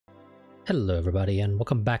Hello everybody and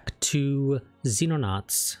welcome back to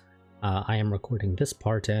Xenonauts. I am recording this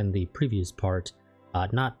part and the previous part,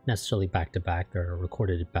 not necessarily back to back, they're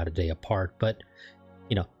recorded about a day apart, but,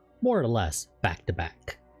 you know, more or less back to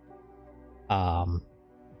back.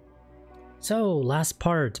 So last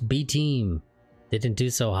part, B team didn't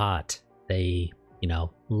do so hot. They,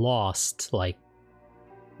 lost like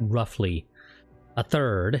roughly a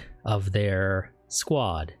third of their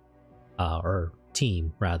squad, or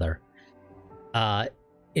team rather.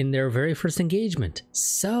 In their very first engagement.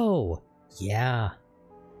 So, yeah.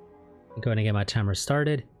 I'm going to get my timer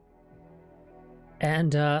started.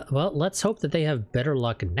 And, well, let's hope that they have better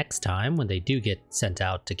luck next time when they do get sent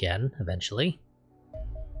out again, eventually.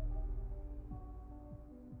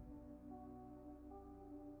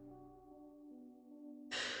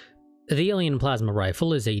 The Alien Plasma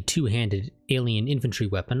Rifle is a two-handed alien infantry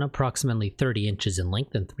weapon approximately 30 inches in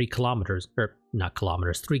length and 3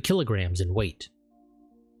 kilograms in weight.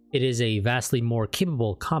 It is a vastly more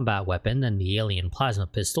capable combat weapon than the Alien Plasma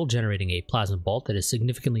Pistol, generating a plasma bolt that is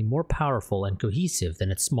significantly more powerful and cohesive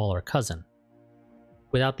than its smaller cousin.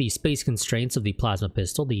 Without the space constraints of the Plasma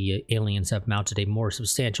Pistol, the aliens have mounted a more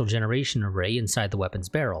substantial generation array inside the weapon's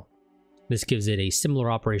barrel. This gives it a similar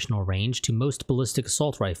operational range to most ballistic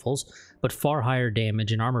assault rifles, but far higher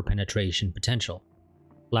damage and armor penetration potential.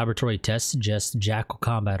 Laboratory tests suggest Jackal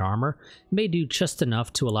combat armor may do just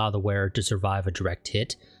enough to allow the wearer to survive a direct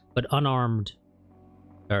hit, but unarmored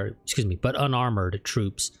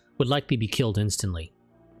troops would likely be killed instantly.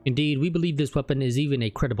 Indeed, we believe this weapon is even a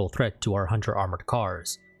credible threat to our Hunter armored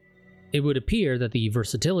cars. It would appear that the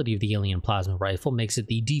versatility of the Alien Plasma Rifle makes it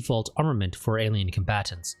the default armament for alien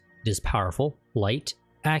combatants. It is powerful, light,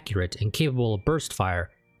 accurate, and capable of burst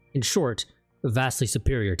fire. In short, vastly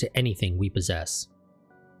superior to anything we possess.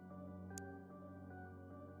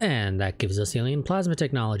 And that gives us alien plasma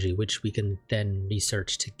technology, which we can then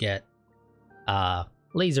research to get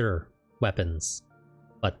laser weapons.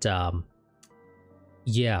 But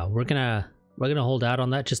yeah, we're gonna hold out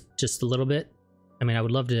on that just a little bit. I mean, I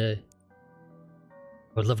would love to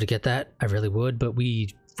get that. I really would, but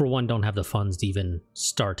we, for one, don't have the funds to even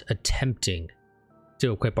start attempting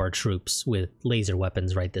to equip our troops with laser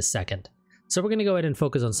weapons right this second. So we're going to go ahead and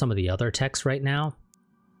focus on some of the other techs right now.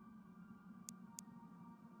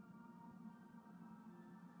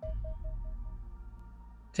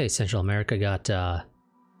 Okay, Central America got the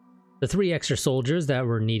 3 extra soldiers that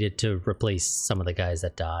were needed to replace some of the guys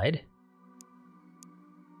that died.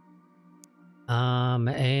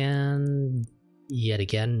 And yet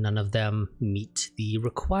again, none of them meet the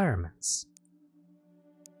requirements.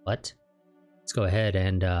 But let's go ahead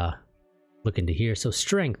and look into here. So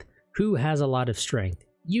strength. Who has a lot of strength?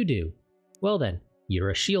 You do. Well then,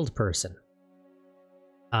 you're a shield person.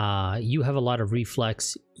 You have a lot of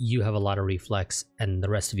reflex. You have a lot of reflex. And the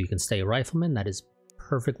rest of you can stay riflemen. That is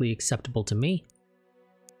perfectly acceptable to me.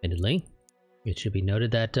 Admittedly, it should be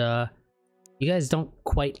noted that you guys don't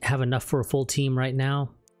quite have enough for a full team right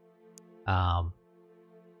now.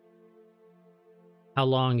 How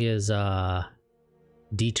long is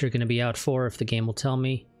Dieter going to be out for, if the game will tell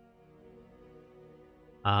me?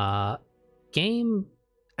 Game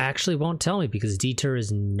actually won't tell me because Dieter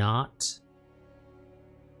is not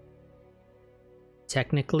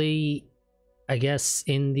technically, I guess,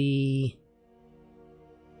 in the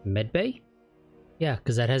med bay? Yeah,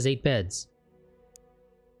 because that has 8 beds.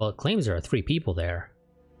 Well, it claims there are 3 people there.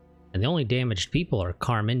 And the only damaged people are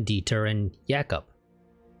Carmen, Dieter, and Jakob.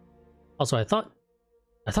 Also, I thought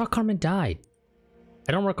Carmen died.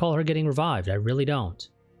 I don't recall her getting revived. I really don't.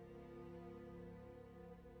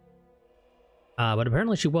 But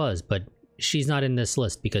apparently she was, but she's not in this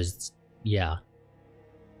list because, yeah.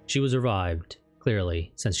 She was revived,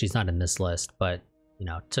 clearly, since she's not in this list, but,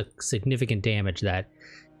 took significant damage that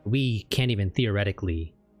we can't even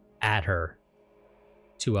theoretically add her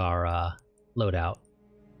to our loadout.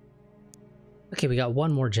 Okay, we got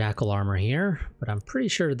one more Jackal armor here, but I'm pretty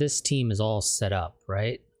sure this team is all set up,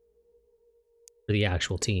 right? For the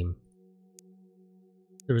actual team.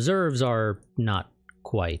 The reserves are not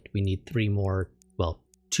quite. We need 3 more, well,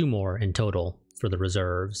 2 more in total for the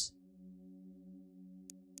reserves.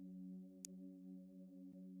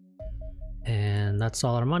 And that's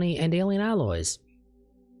all our money and alien alloys.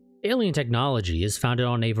 Alien technology is founded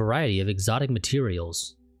on a variety of exotic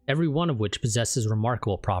materials, every one of which possesses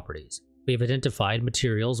remarkable properties. We have identified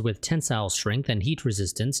materials with tensile strength and heat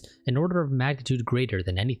resistance an order of magnitude greater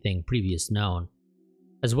than anything previous known,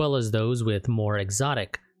 as well as those with more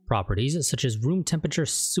exotic properties such as room temperature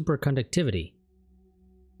superconductivity.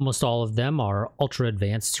 Almost all of them are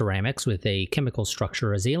ultra-advanced ceramics with a chemical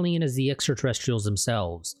structure as alien as the extraterrestrials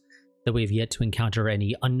themselves. Though we have yet to encounter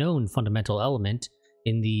any unknown fundamental element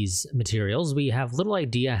in these materials, we have little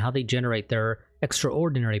idea how they generate their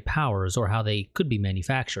extraordinary powers or how they could be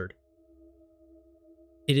manufactured.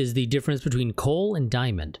 It is the difference between coal and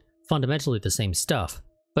diamond, fundamentally the same stuff,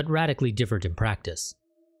 but radically different in practice.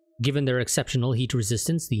 Given their exceptional heat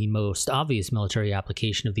resistance, the most obvious military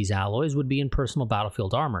application of these alloys would be in personal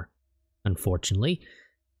battlefield armor. Unfortunately,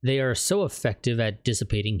 they are so effective at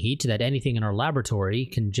dissipating heat that anything in our laboratory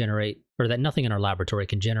can generate, or that nothing in our laboratory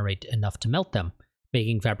can generate enough to melt them,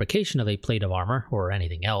 making fabrication of a plate of armor, or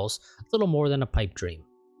anything else, little more than a pipe dream.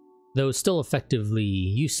 Though still effectively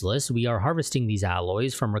useless, we are harvesting these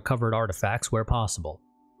alloys from recovered artifacts where possible.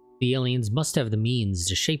 The aliens must have the means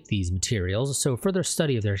to shape these materials, so further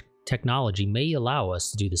study of their technology may allow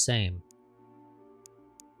us to do the same.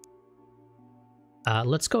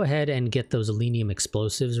 Let's go ahead and get those Elenium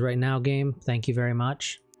explosives right now, game. Thank you very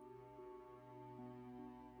much.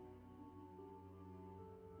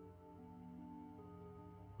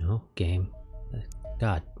 No, game.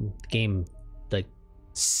 God, game, like,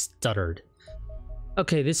 stuttered.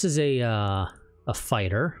 Okay, this is a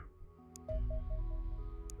fighter.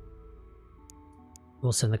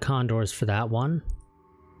 We'll send the Condors for that one.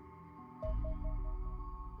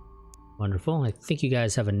 Wonderful. I think you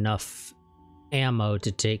guys have enough ammo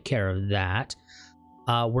to take care of that.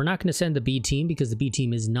 We're not going to send the B team because the B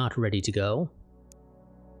team is not ready to go.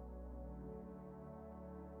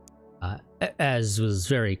 As was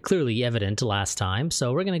very clearly evident last time.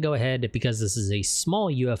 So we're going to go ahead, because this is a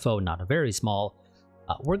small UFO, not a very small,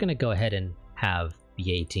 we're going to go ahead and have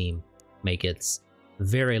the A team make its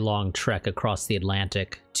very long trek across the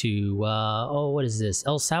Atlantic to, oh, what is this?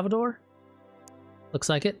 El Salvador? Looks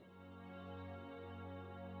like it.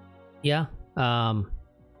 Yeah.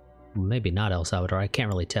 Maybe not El Salvador, I can't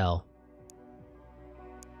really tell.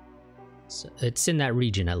 So it's in that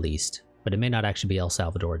region at least, but it may not actually be El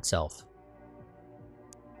Salvador itself.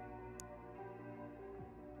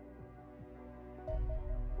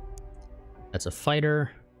 That's a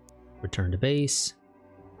fighter. Return to base.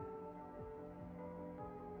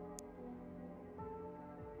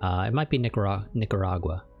 It might be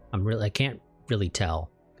Nicaragua. I can't really tell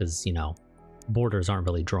because, you know, borders aren't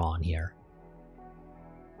really drawn here.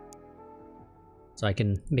 So I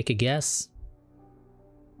can make a guess.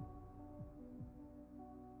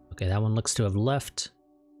 Okay, that one looks to have left.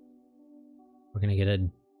 We're gonna get a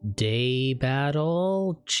day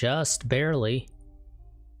battle, just barely.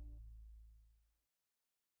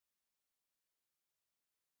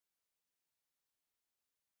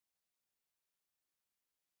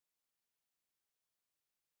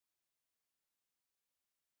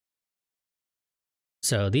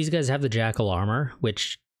 So these guys have the Jackal armor,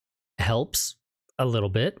 which helps a little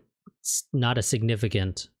bit. It's not a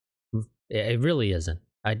significant... It really isn't.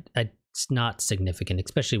 It's not significant,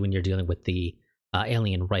 especially when you're dealing with the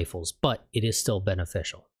alien rifles, but it is still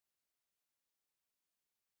beneficial.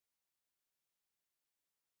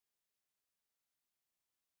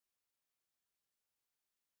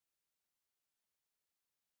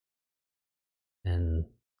 And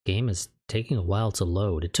game is taking a while to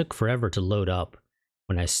load. It took forever to load up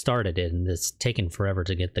when I started it, and it's taken forever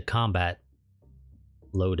to get the combat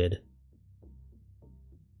loaded.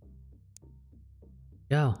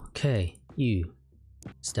 Oh, okay. You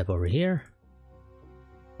step over here.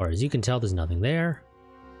 Or as you can tell, there's nothing there.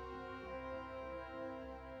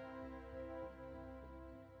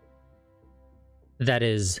 That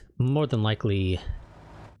is more than likely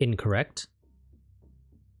incorrect.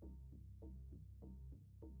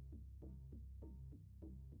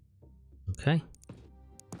 Okay.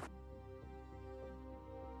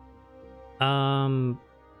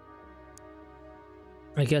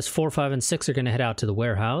 I guess 4, 5, and 6 are going to head out to the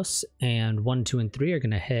warehouse, and 1, 2, and 3 are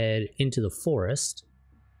going to head into the forest.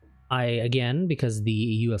 Again, because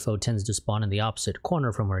the UFO tends to spawn in the opposite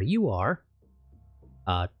corner from where you are.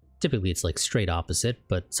 Typically it's like straight opposite,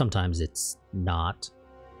 but sometimes it's not.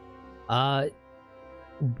 1,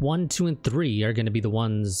 2, and 3 are going to be the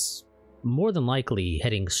ones more than likely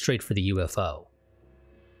heading straight for the UFO.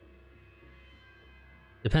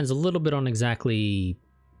 Depends a little bit on exactly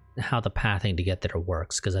how the pathing to get there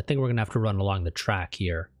works, because I think we're going to have to run along the track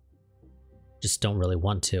here. Just don't really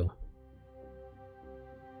want to.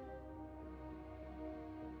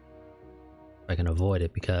 If I can avoid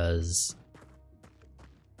it, because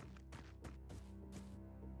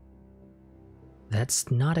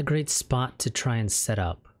that's not a great spot to try and set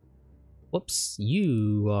up. Whoops,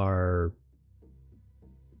 you are...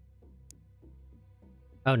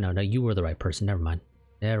 Oh, no, you were the right person. Never mind.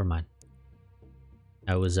 Never mind.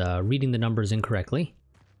 I was reading the numbers incorrectly.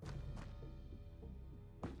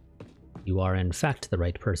 You are in fact the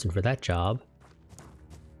right person for that job.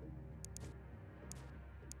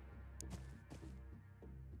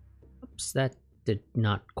 Oops, that did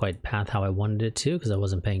not quite path how I wanted it to because I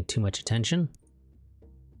wasn't paying too much attention.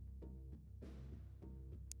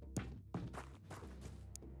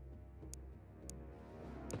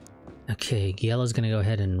 Okay, Giela's gonna go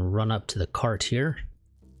ahead and run up to the cart here.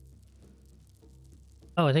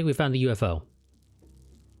 Oh, I think we found the UFO.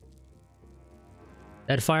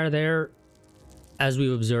 That fire there, as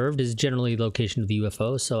we've observed, is generally the location of the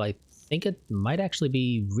UFO, so I think it might actually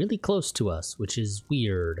be really close to us, which is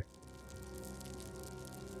weird.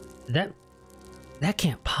 That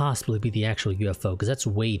can't possibly be the actual UFO, because that's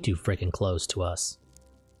way too freaking close to us.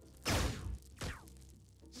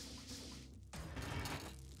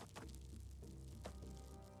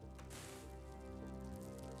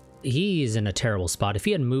 He's in a terrible spot. If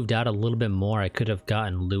he had moved out a little bit more, I could have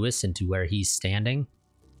gotten Lewis into where he's standing.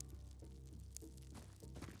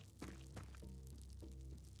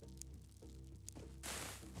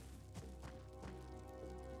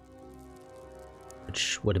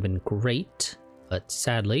 Which would have been great, but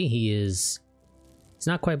sadly he's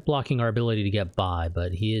not quite blocking our ability to get by,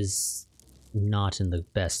 but he is not in the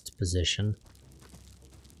best position.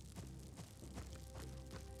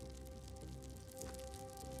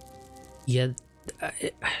 Yeah,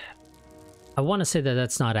 I want to say that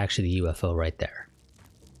that's not actually the UFO right there.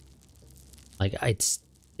 Like,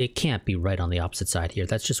 it can't be right on the opposite side here.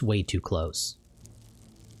 That's just way too close.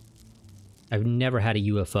 I've never had a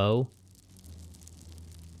UFO,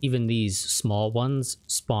 even these small ones,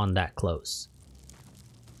 spawn that close.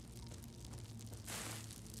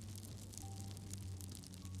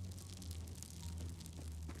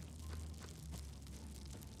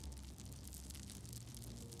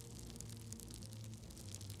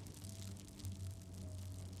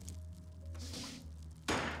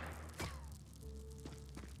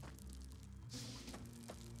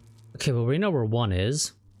 Okay, well, we know where one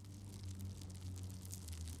is.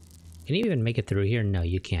 Can you even make it through here? No,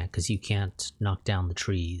 you can't, because you can't knock down the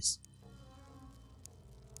trees.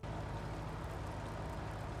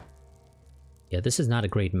 Yeah, this is not a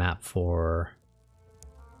great map for...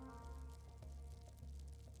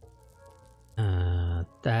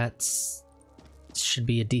 That's... should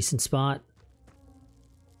be a decent spot.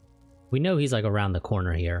 We know he's, like, around the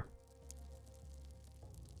corner here.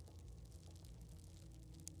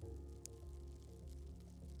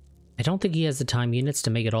 I don't think he has the time units to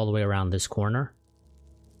make it all the way around this corner.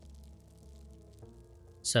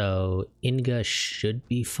 So Inga should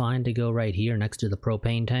be fine to go right here next to the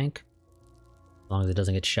propane tank. As long as it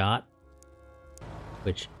doesn't get shot.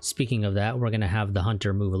 Which, speaking of that, we're going to have the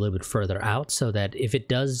hunter move a little bit further out so that if it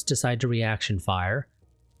does decide to reaction fire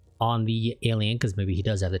on the alien, because maybe he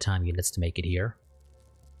does have the time units to make it here,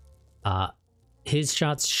 his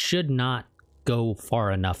shots should not go far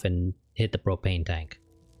enough and hit the propane tank.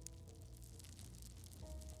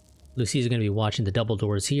 Lucy's going to be watching the double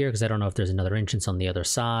doors here, because I don't know if there's another entrance on the other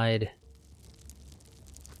side.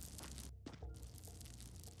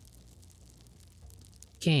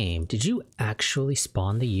 Game, did you actually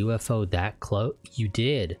spawn the UFO that close? You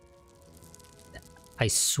did. I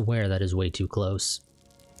swear that is way too close.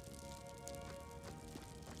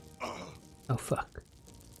 Oh, fuck.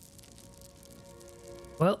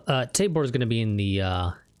 Well, Tabor's going to be in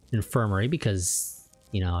the infirmary because...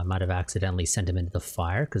 You know, I might have accidentally sent him into the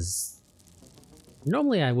fire, because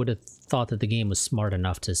normally I would have thought that the game was smart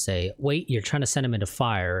enough to say, wait, you're trying to send him into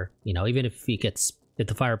fire, you know, even if if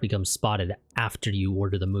the fire becomes spotted after you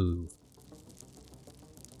order the move.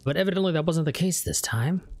 But evidently that wasn't the case this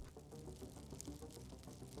time.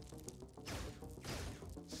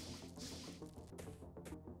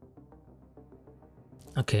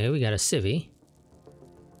 Okay, we got a civvy.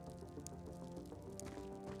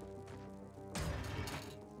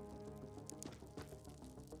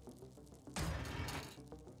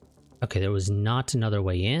 Okay, there was not another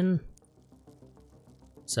way in.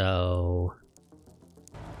 So...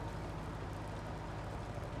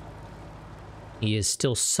 he is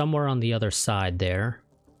still somewhere on the other side there.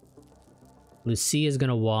 Lucy is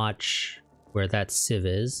gonna watch where that civ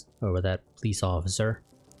is, or where that police officer.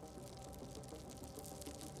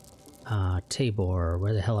 Tabor,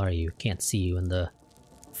 where the hell are you? Can't see you in the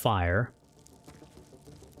fire.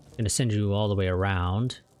 I'm gonna send you all the way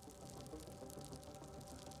around.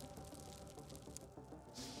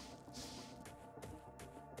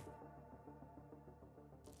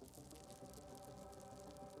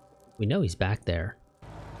 We know he's back there.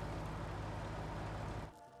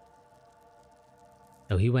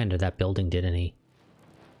 Oh, he went into that building, didn't he?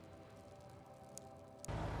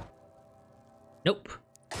 Nope.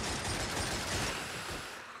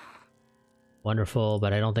 Wonderful,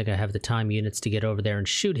 but I don't think I have the time units to get over there and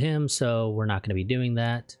shoot him, so we're not going to be doing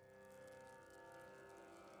that.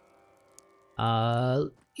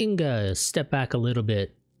 Inga, step back a little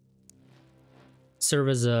bit. Serve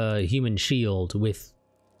as a human shield with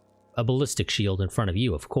a ballistic shield in front of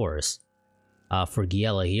you, of course. For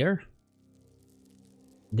Giella here.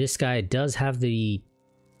 This guy does have the...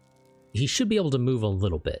 He should be able to move a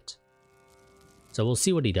little bit. So we'll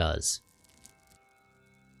see what he does.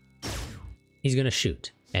 He's gonna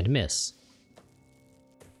shoot and miss.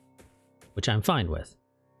 Which I'm fine with.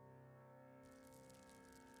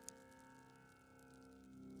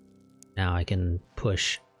 Now I can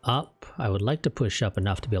push up. I would like to push up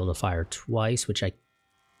enough to be able to fire twice, which I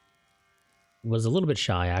was a little bit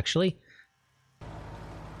shy, actually.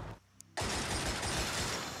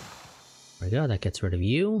 There we go, that gets rid of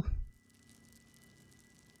you.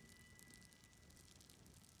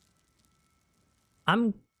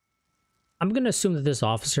 I'm going to assume that this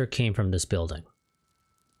officer came from this building.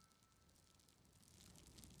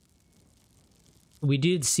 We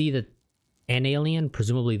did see that an alien,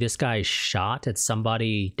 presumably this guy, shot at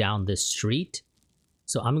somebody down this street.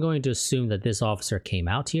 So I'm going to assume that this officer came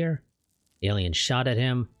out here, the alien shot at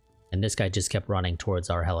him, and this guy just kept running towards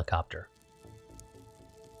our helicopter.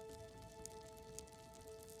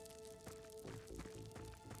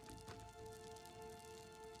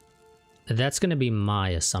 That's going to be my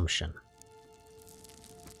assumption.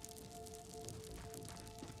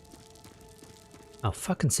 Oh,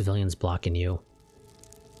 fucking civilians blocking you.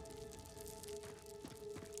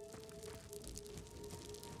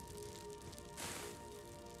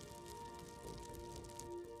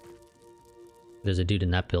 There's a dude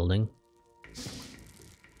in that building.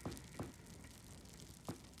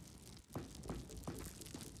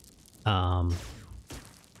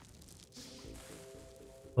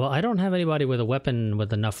 Well, I don't have anybody with a weapon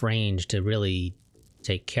with enough range to really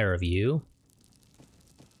take care of you.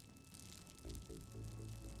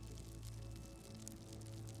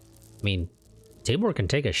 I mean, Tabor can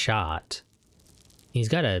take a shot. He's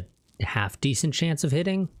got a half-decent chance of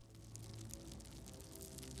hitting.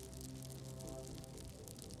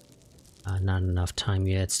 Not enough time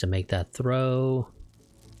units to make that throw.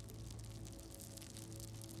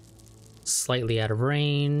 Slightly out of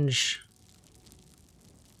range.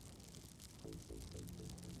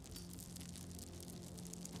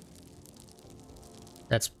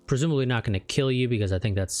 That's presumably not going to kill you because I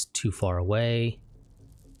think that's too far away.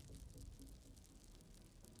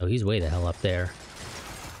 Oh, he's way the hell up there.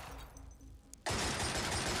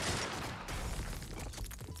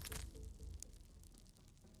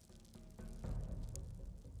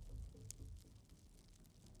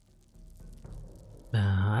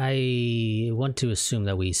 I want to assume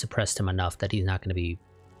that we suppressed him enough that he's not going to be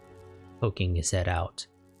poking his head out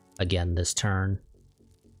again this turn.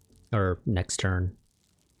 Or next turn.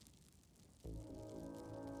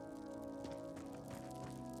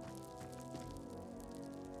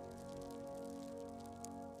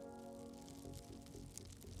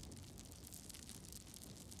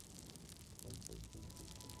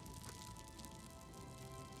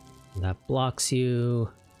 That blocks you.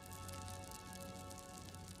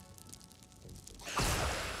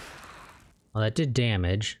 Well, that did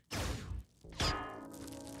damage.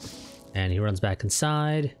 And he runs back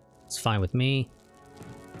inside. It's fine with me.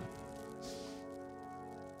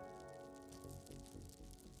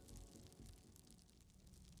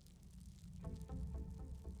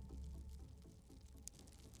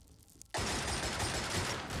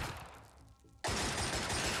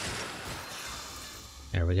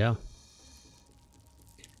 There we go.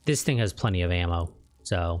 This thing has plenty of ammo,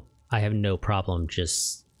 so I have no problem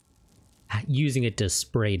just using it to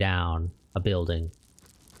spray down a building.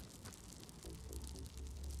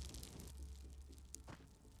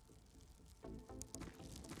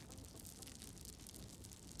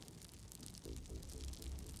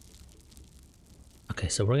 Okay,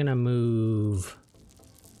 so we're gonna move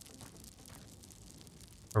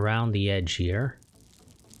around the edge here.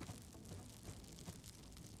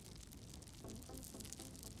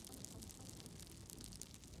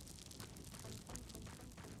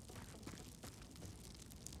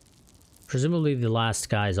 Presumably the last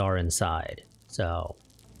guys are inside, so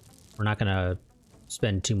we're not gonna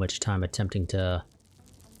spend too much time attempting to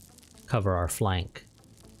cover our flank.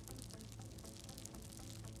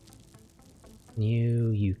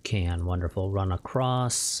 You can. Wonderful. Run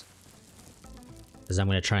across. Because I'm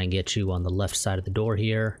gonna try and get you on the left side of the door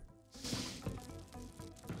here.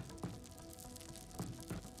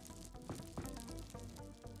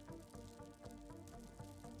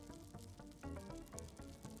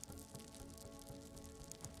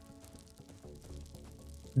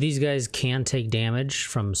 These guys can take damage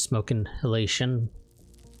from smoke inhalation,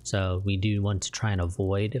 so we do want to try and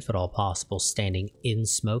avoid, if at all possible, standing in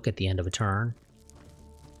smoke at the end of a turn.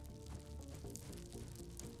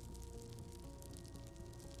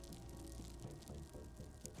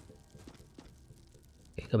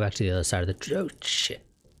 Okay, go back to the other side of the... Oh, shit.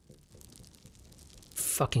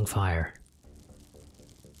 Fucking fire.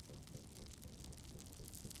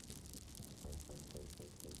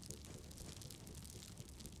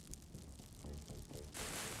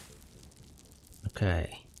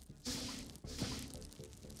 Okay.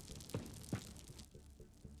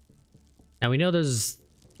 Now we know there's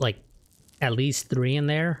like at least 3 in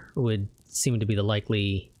there would seem to be the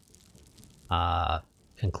likely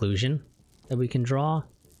conclusion that we can draw.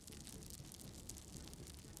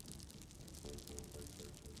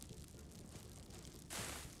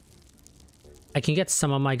 I can get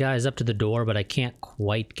some of my guys up to the door, but I can't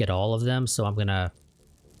quite get all of them, so I'm gonna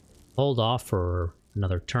hold off for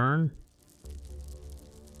another turn.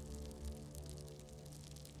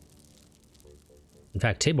 In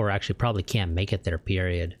fact, Tabor actually probably can't make it there,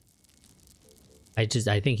 period. I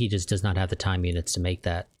think he just does not have the time units to make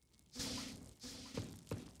that.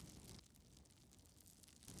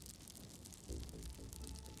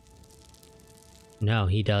 No,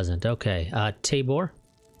 he doesn't. Okay, Tabor,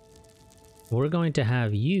 we're going to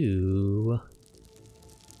have you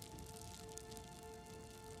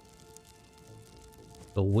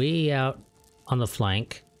go way out on the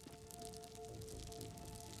flank.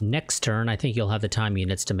 Next turn, I think you'll have the time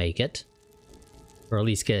units to make it. Or at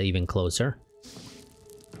least get even closer.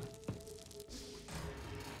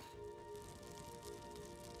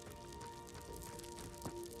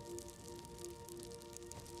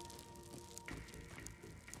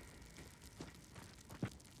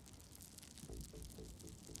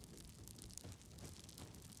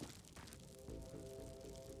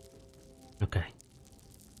 Okay.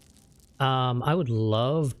 I would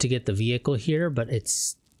love to get the vehicle here, but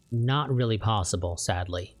it's not really possible,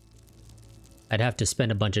 sadly. I'd have to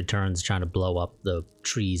spend a bunch of turns trying to blow up the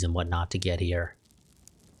trees and whatnot to get here.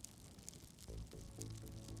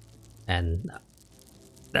 And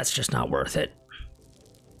that's just not worth it.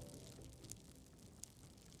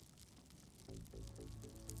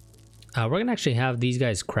 We're gonna actually have these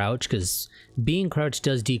guys crouch, because being crouched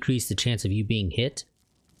does decrease the chance of you being hit,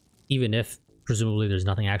 even if presumably there's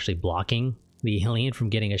nothing actually blocking the alien from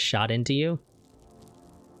getting a shot into you.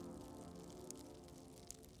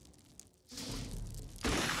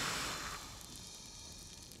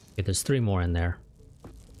 Okay, there's 3 more in there.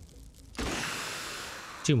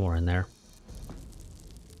 2 more in there.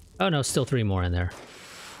 Oh no, still 3 more in there.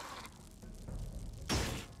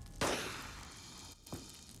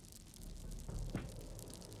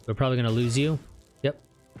 We're probably gonna lose you. Yep.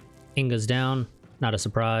 Inga's down. Not a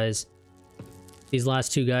surprise. These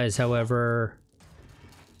last 2 guys, however...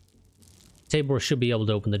 Tabor should be able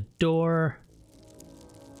to open the door.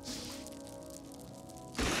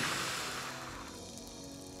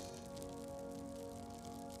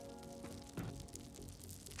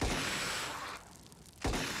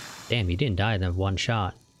 Damn, you didn't die in that one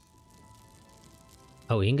shot.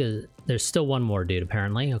 Oh, Inga... There's still 1 more dude,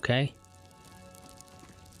 apparently. Okay.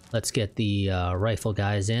 Let's get the rifle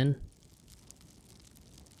guys in.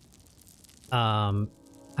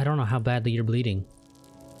 I don't know how badly you're bleeding.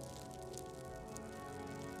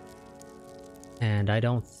 And I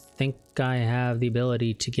don't think I have the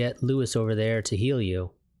ability to get Lewis over there to heal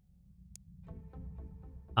you.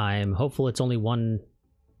 I'm hopeful it's only 1.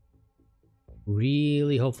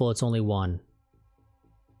 Really hopeful it's only 1.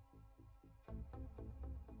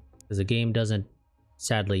 Because the game doesn't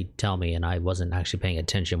sadly tell me, and I wasn't actually paying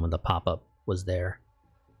attention when the pop-up was there.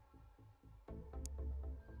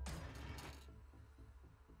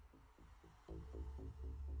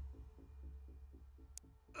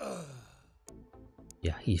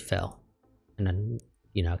 Yeah, he fell. And then,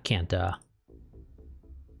 you know, can't,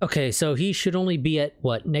 Okay, so he should only be at,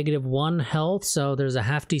 what, -1 health, so there's a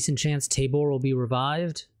half-decent chance Tabor will be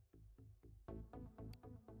revived.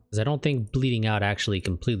 Because I don't think bleeding out actually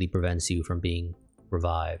completely prevents you from being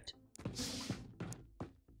revived. So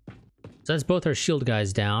that's both our shield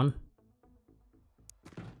guys down.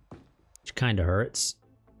 Which kinda hurts.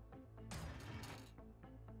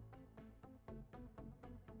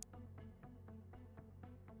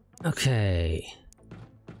 Okay.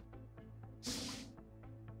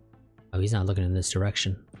 Oh, he's not looking in this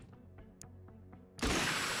direction.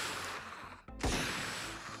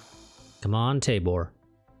 Come on, Tabor.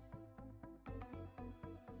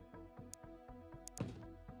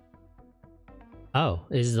 Oh,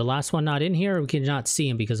 is the last one not in here, or we cannot see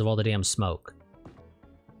him because of all the damn smoke?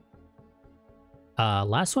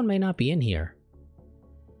 Last one may not be in here.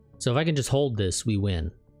 So if I can just hold this, we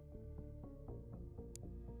win.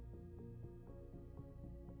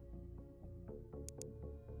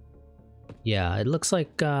 Yeah, it looks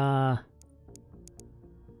like,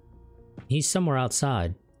 he's somewhere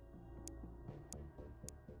outside.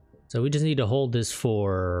 So we just need to hold this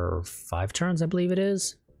for 5 turns, I believe it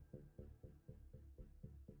is.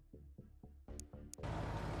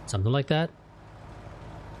 Something like that.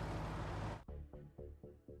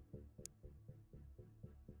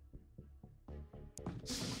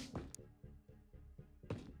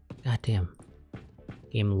 God damn.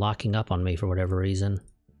 Game locking up on me for whatever reason.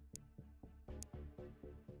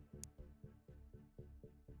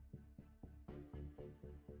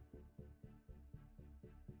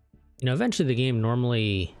 You know, eventually the game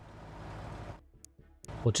normally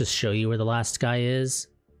will just show you where the last guy is.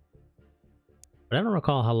 But I don't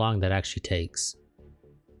recall how long that actually takes.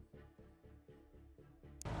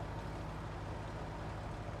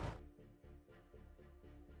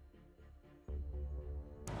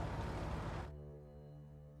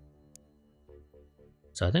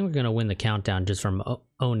 So I think we're going to win the countdown just from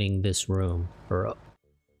owning this room, or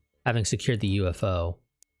having secured the UFO.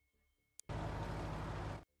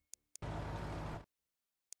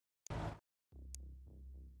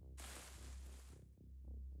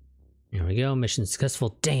 There we go, mission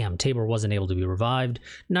successful. Damn, Tabor wasn't able to be revived.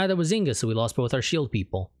 Neither was Inga, so we lost both our shield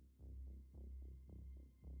people.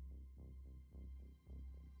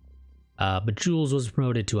 But Jules was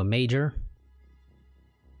promoted to a major.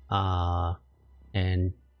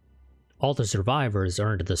 And all the survivors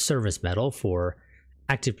earned the service medal for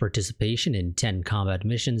active participation in 10 combat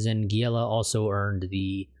missions, and Giela also earned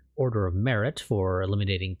the Order of Merit for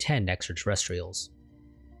eliminating 10 extraterrestrials.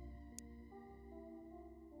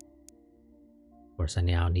 Of course, I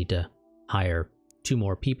now need to hire 2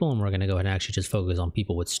 more people, and we're going to go ahead and actually just focus on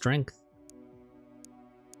people with strength.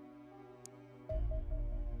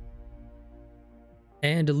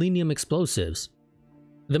 And Elenium explosives.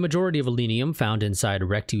 The majority of Elenium found inside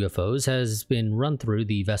wrecked UFOs has been run through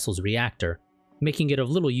the vessel's reactor, making it of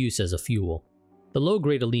little use as a fuel. The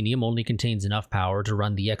low-grade Elenium only contains enough power to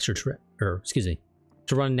run an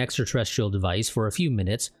extraterrestrial device for a few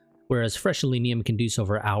minutes, whereas fresh Elenium can do so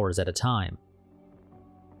for hours at a time.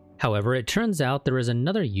 However, it turns out there is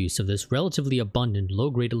another use of this relatively abundant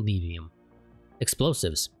low-grade Elenium: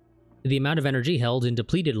 explosives. The amount of energy held in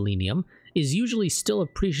depleted Elenium is usually still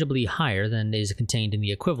appreciably higher than is contained in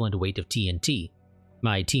the equivalent weight of TNT.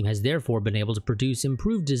 My team has therefore been able to produce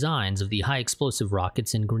improved designs of the high explosive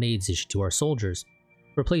rockets and grenades issued to our soldiers,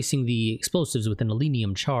 replacing the explosives with an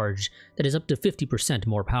Elenium charge that is up to 50%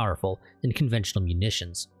 more powerful than conventional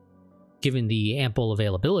munitions. Given the ample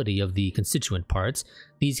availability of the constituent parts,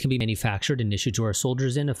 these can be manufactured and issued to our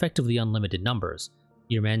soldiers in effectively unlimited numbers.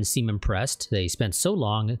 Your men seem impressed. They spent so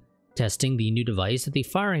long testing the new device that the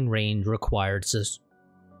firing range required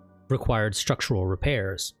structural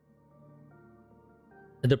repairs.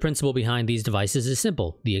 The principle behind these devices is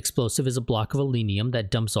simple. The explosive is a block of Elenium that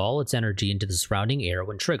dumps all its energy into the surrounding air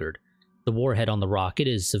when triggered. The warhead on the rocket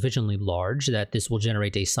is sufficiently large that this will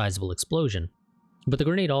generate a sizable explosion, but the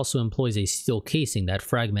grenade also employs a steel casing that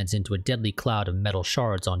fragments into a deadly cloud of metal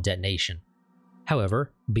shards on detonation.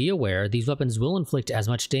 However, be aware these weapons will inflict as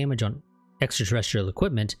much damage on extraterrestrial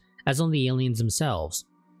equipment as on the aliens themselves.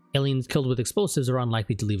 Aliens killed with explosives are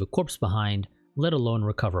unlikely to leave a corpse behind, let alone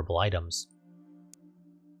recoverable items.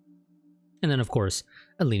 And then, of course,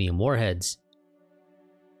 Elenium warheads.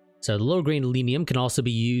 So the low-grade Elenium can also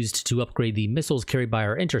be used to upgrade the missiles carried by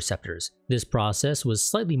our interceptors. This process was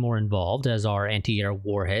slightly more involved, as our anti-air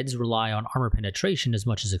warheads rely on armor penetration as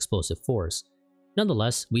much as explosive force.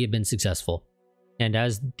 Nonetheless, we have been successful, and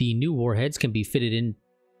as the new warheads can be fitted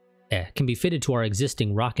to our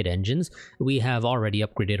existing rocket engines, we have already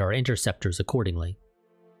upgraded our interceptors accordingly.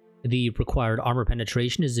 The required armor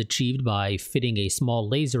penetration is achieved by fitting a small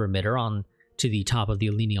laser emitter onto the top of the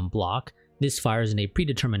Elenium block. This fires in a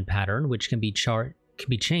predetermined pattern, which can be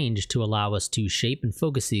changed to allow us to shape and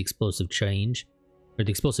focus the explosive charge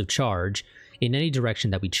in any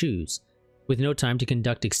direction that we choose. With no time to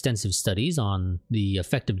conduct extensive studies on the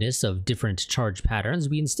effectiveness of different charge patterns,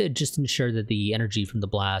 we instead just ensure that the energy from the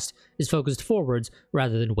blast is focused forwards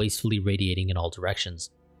rather than wastefully radiating in all directions.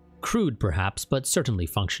 Crude, perhaps, but certainly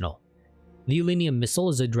functional. The Elenium missile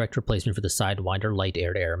is a direct replacement for the Sidewinder light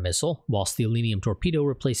air-to-air missile, whilst the Elenium torpedo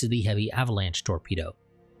replaces the heavy Avalanche torpedo.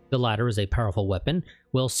 The latter is a powerful weapon,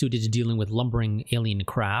 well suited to dealing with lumbering alien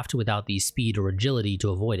craft without the speed or agility to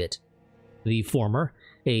avoid it. The former,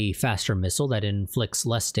 a faster missile that inflicts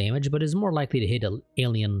less damage but is more likely to hit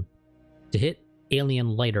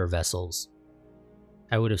alien lighter vessels.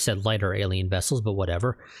 I would have said lighter alien vessels, but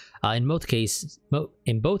whatever. In both cases,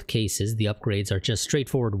 the upgrades are just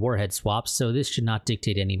straightforward warhead swaps, so this should not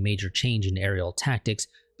dictate any major change in aerial tactics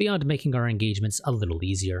beyond making our engagements a little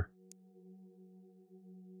easier.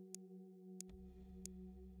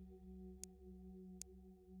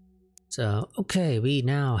 So, okay, we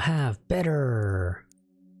now have better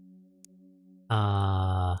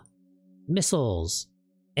missiles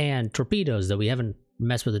and torpedoes, though we haven't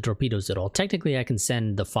messed with the torpedoes at all. Technically, I can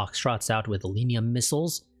send the Foxtrots out with Alenium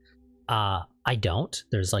missiles. I don't.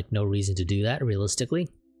 There's like no reason to do that, realistically.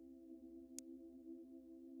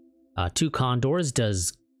 2 Condors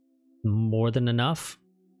does more than enough,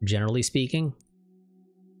 generally speaking.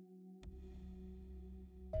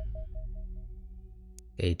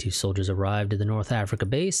 Okay, 2 soldiers arrived at the North Africa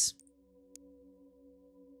base.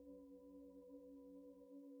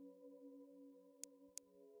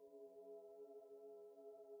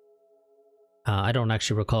 I don't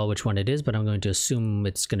actually recall which one it is, but I'm going to assume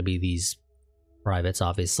it's going to be these privates,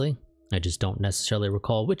 obviously. I just don't necessarily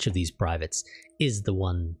recall which of these privates is the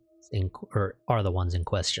one or are the ones in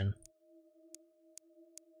question.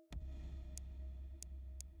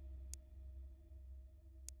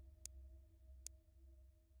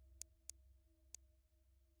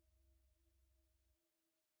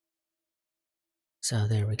 So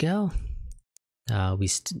there we go.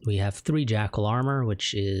 We have 3 Jackal armor,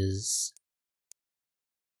 which is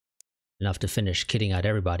enough to finish kitting out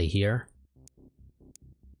everybody here.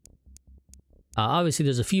 Obviously,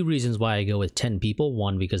 there's a few reasons why I go with 10 people.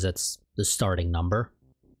 One, because that's the starting number.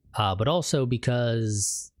 But also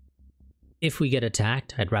because if we get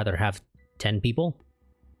attacked, I'd rather have 10 people,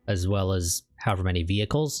 as well as however many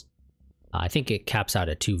vehicles. I think it caps out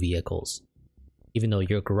at 2 vehicles, even though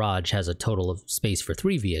your garage has a total of space for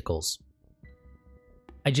 3 vehicles.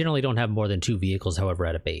 I generally don't have more than 2 vehicles, however,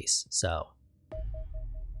 at a base, so...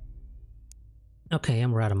 Okay,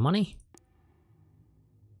 and we're out of money.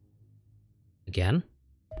 Again.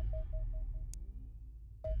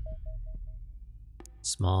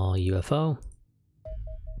 Small UFO.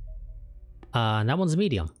 And that one's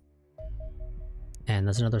medium. And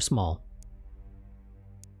that's another small.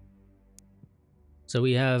 So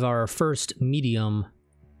we have our first medium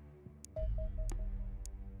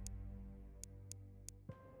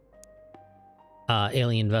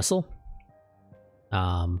alien vessel.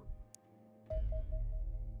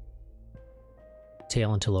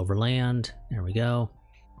 Tail until overland. There we go.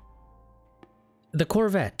 The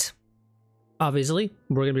Corvette. Obviously,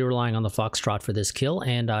 we're going to be relying on the Foxtrot for this kill,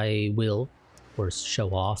 and I will, of course,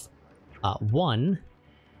 show off. 1.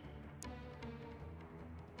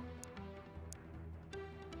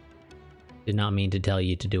 Did not mean to tell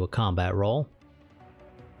you to do a combat roll.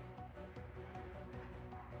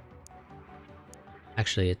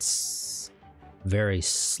 Actually, it's very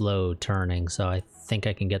slow turning, so I think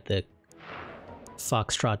I can get the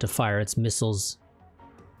Foxtrot to fire its missiles.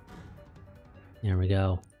 There we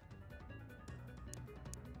go.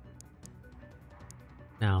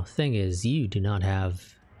 Now, thing is, you do not have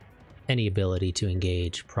any ability to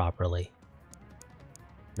engage properly.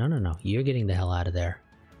 No, no, no. You're getting the hell out of there.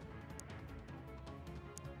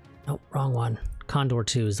 Oh, wrong one. Condor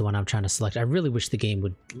 2 is the one I'm trying to select. I really wish the game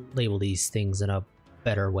would label these things in a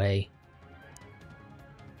better way.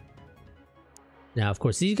 Now, of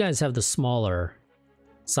course, these guys have the smaller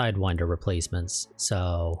Sidewinder replacements,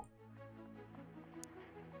 so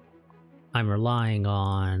I'm relying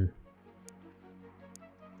on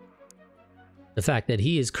the fact that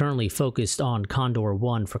he is currently focused on Condor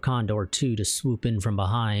 1 for Condor 2 to swoop in from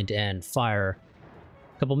behind and fire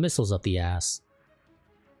a couple missiles up the ass.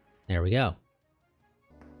 There we go.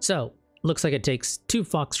 So, looks like it takes 2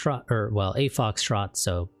 Foxtrot, or, well, a Foxtrot,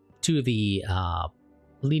 so 2 of the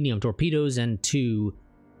Alenium torpedoes and 2,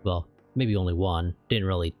 well, maybe only 1. Didn't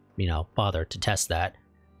really, you know, bother to test that.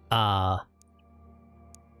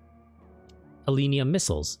 Alenium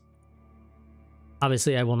missiles.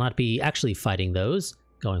 Obviously, I will not be actually fighting those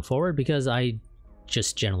going forward because I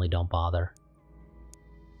just generally don't bother.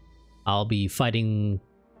 I'll be fighting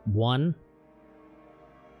 1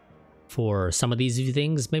 for some of these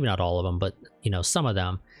things, maybe not all of them, but, you know, some of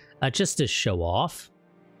them, just to show off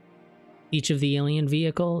each of the alien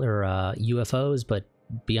vehicle or UFOs, but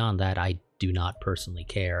beyond that, I do not personally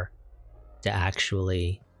care to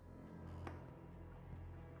actually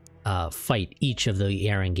fight each of the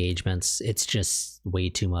air engagements. It's just way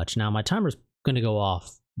too much. Now, my timer's going to go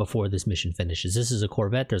off before this mission finishes. This is a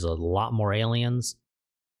Corvette. There's a lot more aliens.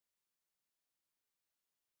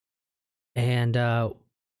 And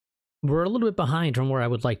we're a little bit behind from where I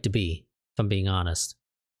would like to be, if I'm being honest.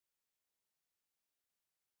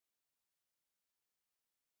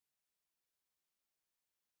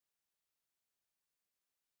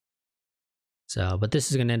 So, but this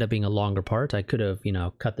is going to end up being a longer part. I could have, you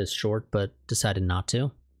know, cut this short, but decided not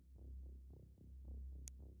to.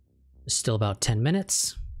 Still about 10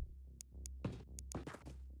 minutes.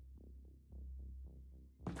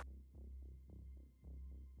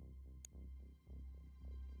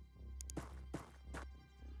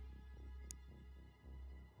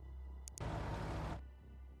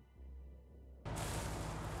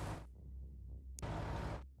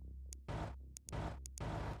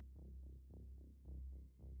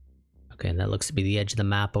 Okay, and that looks to be the edge of the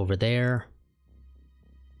map over there.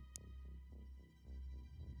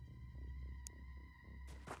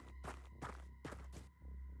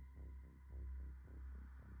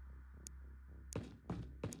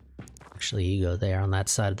 Actually, you go there on that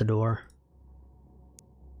side of the door.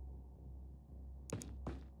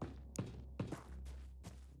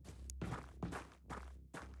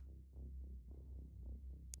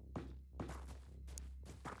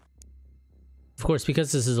 Of course,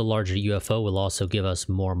 because this is a larger UFO, will also give us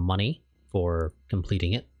more money for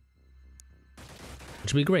completing it.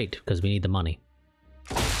 Which will be great, because we need the money.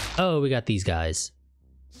 Oh, we got these guys.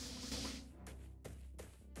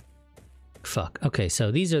 Fuck. Okay,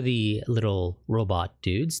 so these are the little robot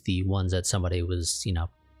dudes, the ones that somebody was, you know,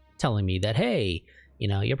 telling me that, hey, you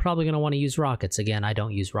know, you're probably going to want to use rockets. Again, I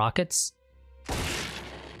don't use rockets.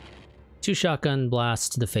 2 shotgun blasts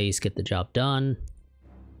to the face, get the job done.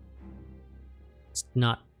 It's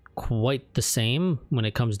not quite the same when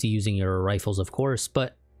it comes to using your rifles, of course,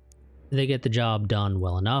 but they get the job done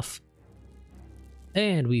well enough.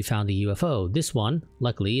 And we found the UFO. This one,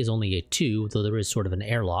 luckily, is only a 2, though there is sort of an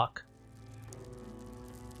airlock.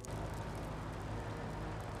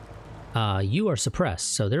 You are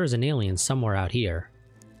suppressed, so there is an alien somewhere out here.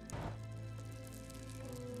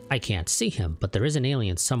 I can't see him, but there is an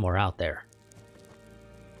alien somewhere out there.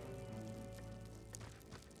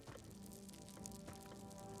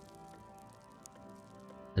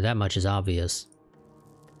 That much is obvious.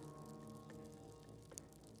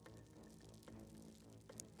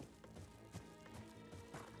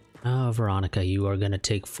 Oh, Veronica, you are going to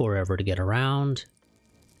take forever to get around.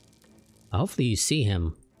 Hopefully you see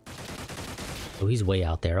him. Oh, he's way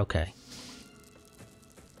out there. Okay.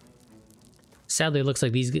 Sadly, it looks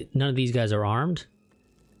like none of these guys are armed.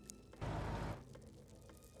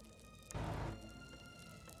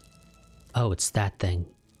 Oh, it's that thing.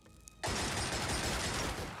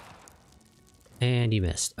 And you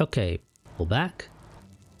missed. Okay, pull back.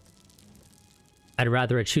 I'd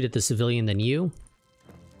rather it shoot at the civilian than you.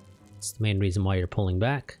 That's the main reason why you're pulling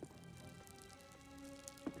back.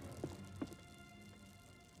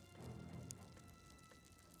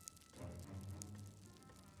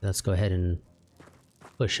 Let's go ahead and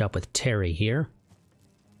push up with Terry here.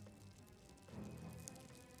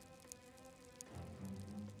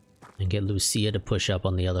 And get Lucia to push up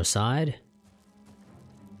on the other side.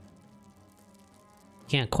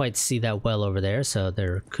 Can't quite see that well over there, so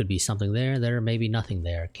there could be something there. There may be nothing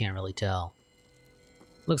there. Can't really tell.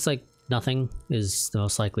 Looks like nothing is the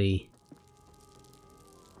most likely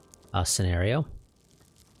scenario.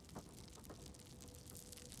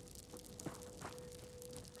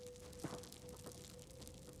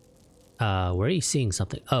 Where are you seeing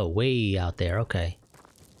something? Oh, way out there. Okay.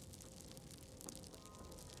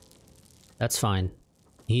 That's fine.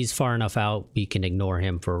 He's far enough out, we can ignore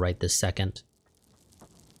him for right this second.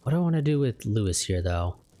 What do I want to do with Lewis here,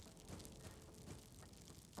 though?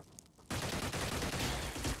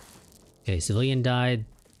 Okay, civilian died.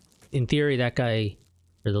 In theory, that guy,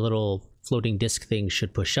 or the little floating disc thing,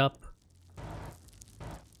 should push up.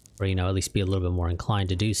 Or, you know, at least be a little bit more inclined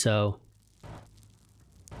to do so.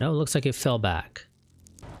 No, it looks like it fell back.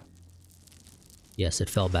 Yes, it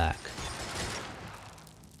fell back.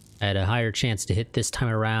 I had a higher chance to hit this time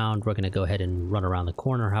around. We're going to go ahead and run around the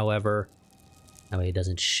corner, however. That way he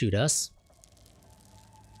doesn't shoot us.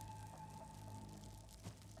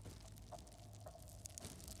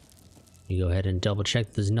 You go ahead and double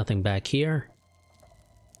check there's nothing back here.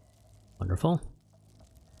 Wonderful.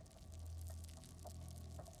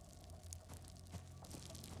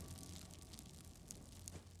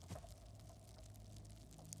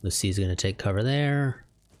 Lucy's going to take cover there.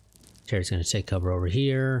 Terry's going to take cover over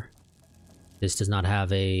here. This does not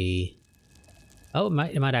have a... Oh,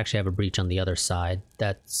 it might actually have a breach on the other side.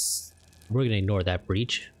 That's... We're going to ignore that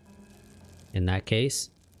breach. In that case.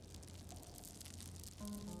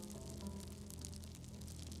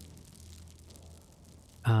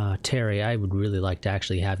 Terry, I would really like to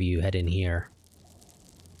actually have you head in here.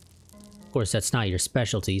 Of course, that's not your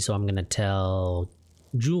specialty, so I'm going to tell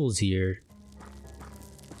Jules here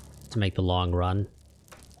to make the long run.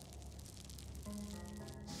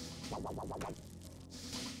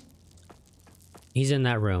 He's in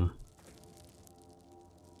that room.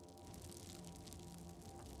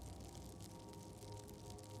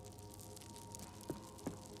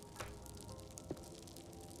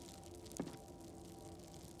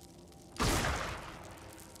 There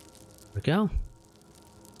we go.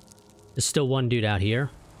 There's still one dude out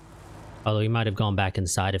here. Although he might have gone back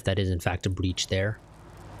inside if that is in fact a breach there.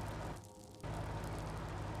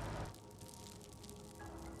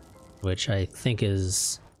 Which I think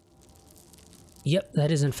is... Yep,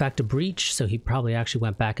 that is in fact a breach, so he probably actually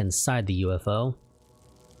went back inside the UFO.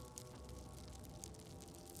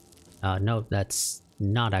 No, that's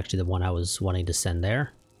not actually the one I was wanting to send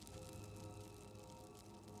there.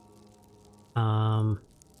 Go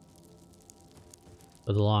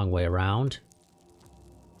the long way around.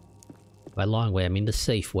 By long way, I mean the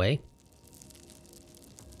safe way.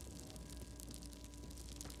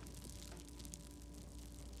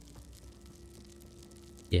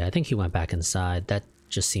 Yeah, I think he went back inside. That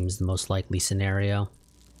just seems the most likely scenario.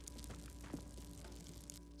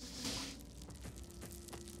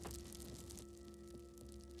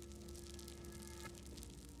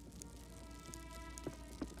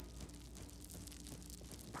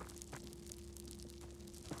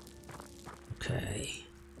 Okay.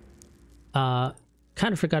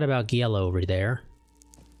 Kind of forgot about Giella over there.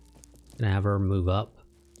 Gonna have her move up.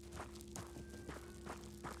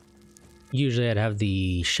 Usually I'd have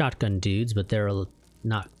the shotgun dudes, but they're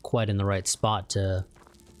not quite in the right spot to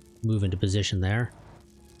move into position there.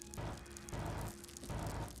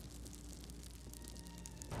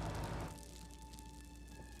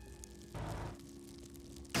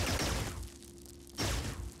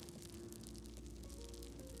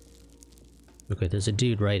 Okay, there's a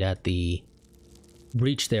dude right at the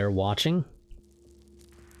breach there watching.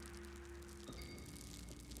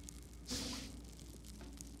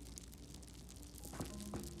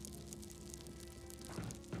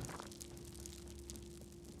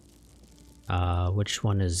 Which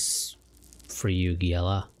one is for you,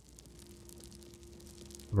 Giella?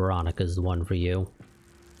 Veronica's the one for you.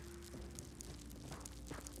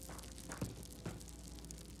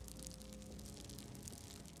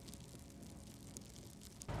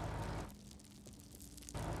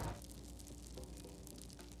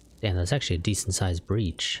 Damn, that's actually a decent-sized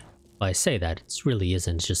breach. Well, I say that, it really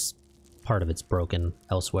isn't, it's just part of it's broken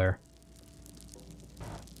elsewhere.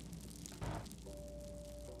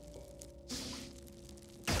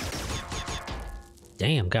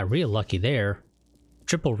 Damn, got real lucky there.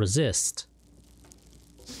 Triple resist.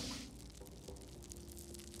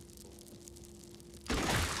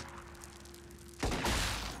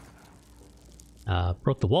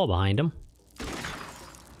 Broke the wall behind him.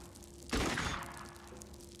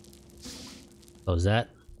 Close that.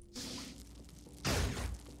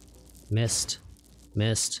 Missed.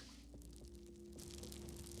 Missed.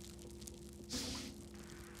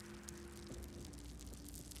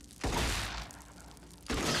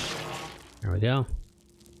 There we go.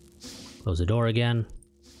 Close the door again.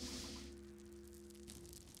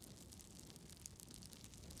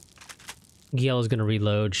 Giella's gonna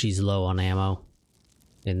reload. She's low on ammo.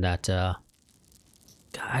 In that, God,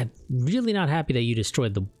 I'm really not happy that you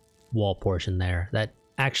destroyed the wall portion there. That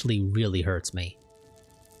actually really hurts me.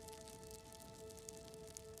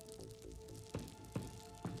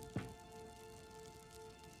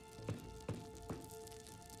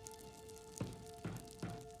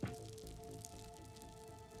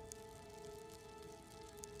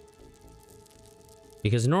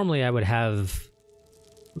 Because normally I would have,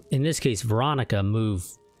 in this case, Veronica move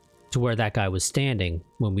to where that guy was standing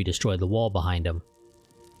when we destroyed the wall behind him.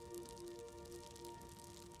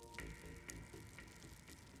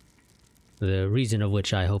 The reason of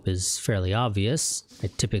which I hope is fairly obvious. I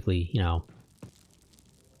typically, you know,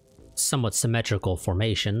 somewhat symmetrical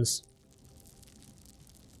formations.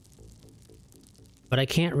 But I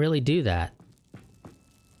can't really do that.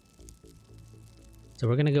 So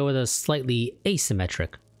we're gonna go with a slightly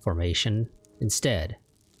asymmetric formation instead.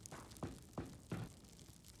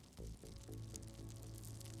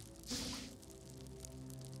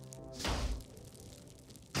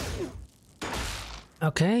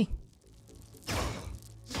 Okay.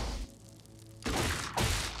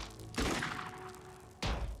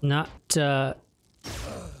 Not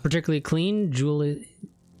particularly clean. Jules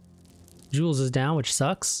is down, which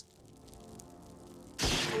sucks.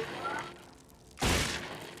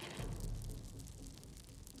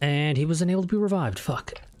 And he was unable to be revived.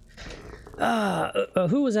 Fuck.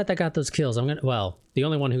 Who was that got those kills? Well, the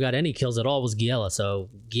only one who got any kills at all was Giella. So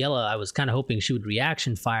Giella, I was kind of hoping she would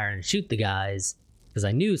reaction fire and shoot the guys, because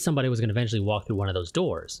I knew somebody was going to eventually walk through one of those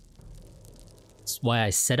doors. That's why I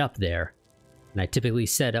set up there. And I typically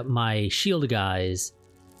set up my shield guys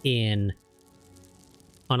on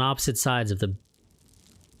opposite sides of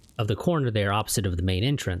the corner there, opposite of the main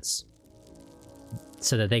entrance,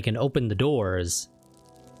 so that they can open the doors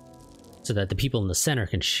so that the people in the center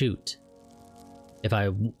can shoot. If I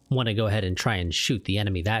want to go ahead and try and shoot the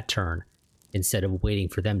enemy that turn, instead of waiting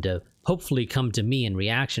for them to hopefully come to me in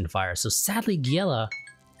reaction fire. So sadly, Giella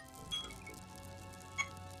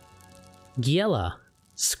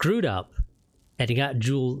screwed up and he got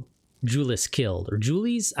Julius killed. Or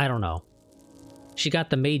Julie's? I don't know. She got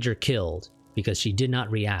the Major killed because she did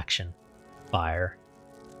not reaction fire.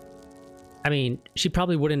 I mean, she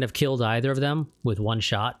probably wouldn't have killed either of them with one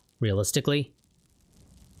shot, realistically.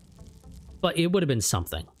 But it would have been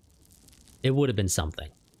something. It would have been something.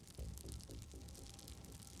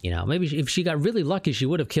 You know, maybe if she got really lucky, she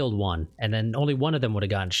would have killed one, and then only one of them would have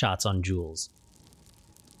gotten shots on Jules.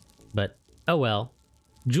 But, oh well.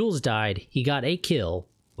 Jules died. He got a kill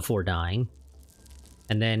before dying.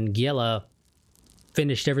 And then Giella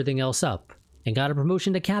finished everything else up and got a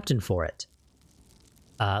promotion to captain for it.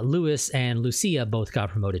 Lewis and Lucia both got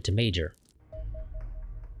promoted to major.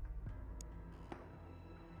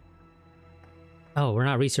 Oh, we're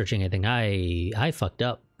not researching anything. I fucked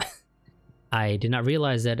up. I did not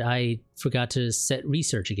realize that I forgot to set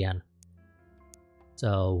research again.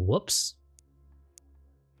 So, whoops.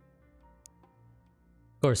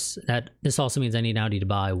 Of course, this also means I now need to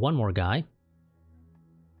buy one more guy.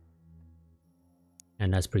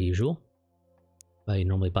 And as per usual, I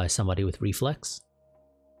normally buy somebody with reflex.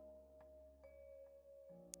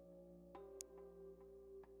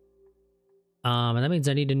 And that means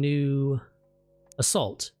I need a new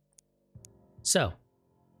assault. So,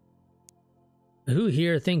 who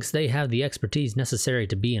here thinks they have the expertise necessary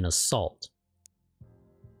to be an assault?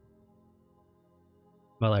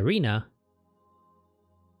 Well, Irina.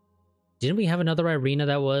 Didn't we have another Irina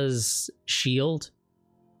that was shield?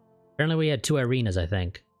 Apparently we had two Irinas, I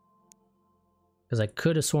think. Because I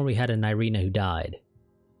could have sworn we had an Irina who died.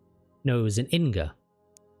 No, it was an Inga.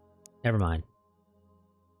 Never mind.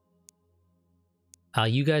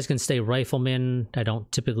 You guys can stay riflemen. I don't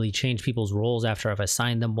typically change people's roles after I've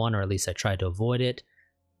assigned them one, or at least I try to avoid it.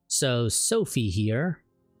 So, Sophie here.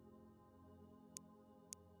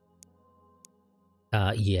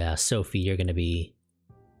 Yeah, Sophie, you're going to be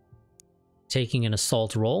taking an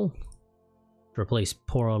assault role to replace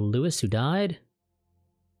poor old Lewis, who died.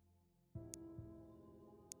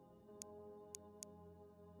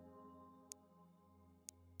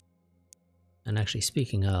 And actually,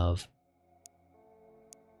 speaking of,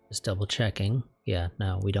 just double checking. Yeah,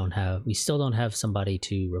 no, we still don't have somebody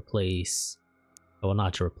to replace. Well,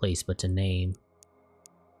 not to replace, but to name.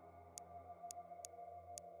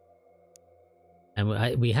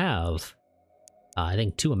 And we have, I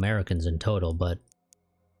think, 2 Americans in total, but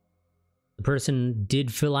the person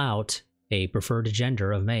did fill out a preferred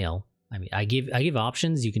gender of male. I mean, I give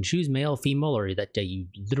options. You can choose male, female, or that you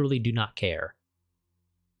literally do not care.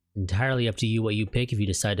 Entirely up to you what you pick if you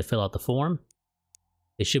decide to fill out the form.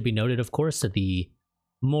 It should be noted, of course, that the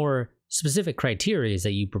more specific criteria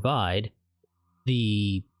that you provide,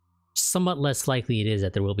 the somewhat less likely it is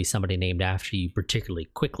that there will be somebody named after you particularly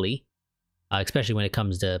quickly, especially when it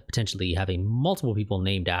comes to potentially having multiple people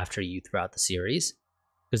named after you throughout the series,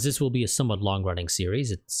 because this will be a somewhat long-running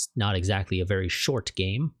series. It's not exactly a very short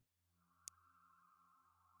game.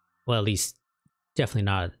 Well, at least definitely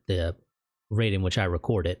not at the rate in which I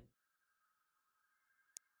record it.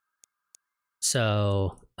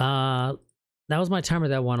 So, that was my timer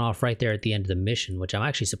that went off right there at the end of the mission, which I'm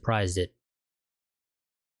actually surprised it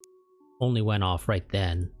only went off right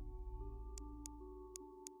then.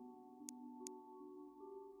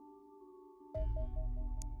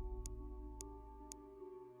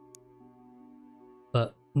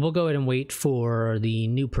 But we'll go ahead and wait for the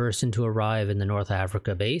new person to arrive in the North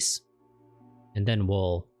Africa base, and then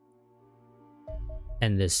we'll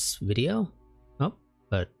end this video.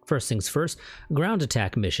 But first things first, ground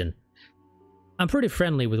attack mission. I'm pretty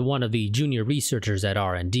friendly with one of the junior researchers at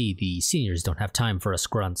R&D. The seniors don't have time for us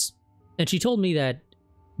grunts. And she told me that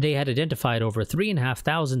they had identified over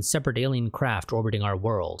 3,500 separate alien craft orbiting our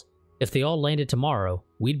world. If they all landed tomorrow,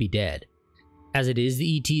 we'd be dead. As it is,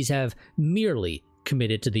 the ETs have merely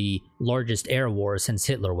committed to the largest air war since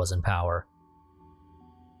Hitler was in power.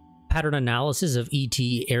 Pattern analysis of ET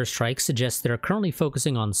airstrikes suggests they're currently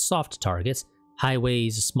focusing on soft targets,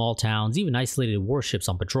 highways, small towns, even isolated warships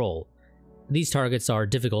on patrol. These targets are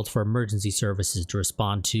difficult for emergency services to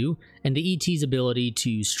respond to, and the ET's ability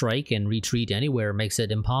to strike and retreat anywhere makes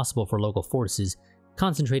it impossible for local forces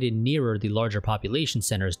concentrated nearer the larger population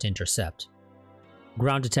centers to intercept.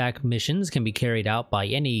 Ground attack missions can be carried out by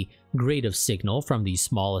any grade of signal from the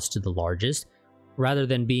smallest to the largest. Rather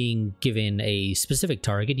than being given a specific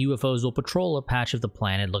target, UFOs will patrol a patch of the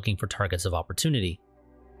planet looking for targets of opportunity.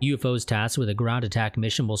 UFOs tasked with a ground attack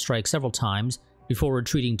mission will strike several times before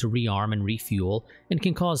retreating to rearm and refuel, and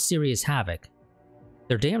can cause serious havoc.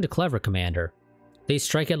 They're damned clever, Commander. They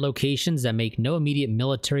strike at locations that make no immediate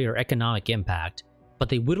military or economic impact, but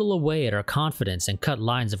they whittle away at our confidence and cut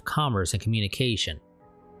lines of commerce and communication.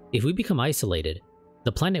 If we become isolated,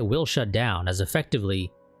 the planet will shut down as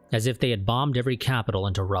effectively as if they had bombed every capital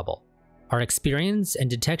into rubble. Our experience and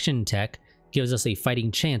detection tech gives us a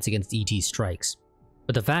fighting chance against ET strikes.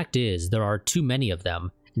 But the fact is, there are too many of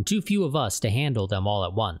them, and too few of us to handle them all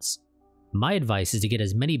at once. My advice is to get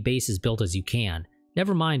as many bases built as you can.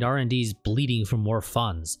 Never mind R&D's bleeding for more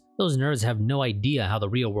funds. Those nerds have no idea how the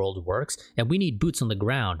real world works, and we need boots on the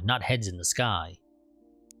ground, not heads in the sky.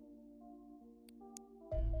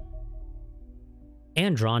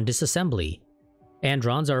 Andron disassembly.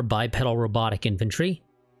 Androns are bipedal robotic infantry.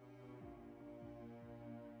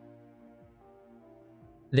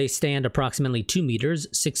 They stand approximately 2 meters,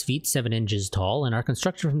 6 feet 7 inches tall, and are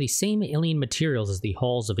constructed from the same alien materials as the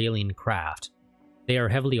hulls of alien craft. They are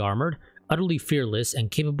heavily armored, utterly fearless, and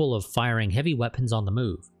capable of firing heavy weapons on the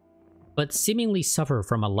move, but seemingly suffer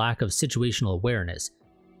from a lack of situational awareness.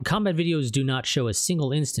 Combat videos do not show a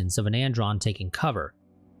single instance of an Andron taking cover.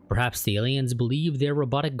 Perhaps the aliens believe their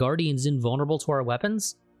robotic guardians invulnerable to our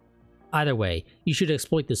weapons? Either way, you should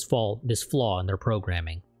exploit this flaw in their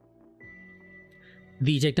programming.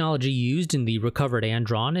 The technology used in the recovered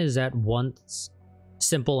Andron is at once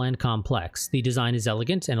simple and complex. The design is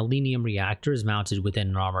elegant, and a selenium reactor is mounted within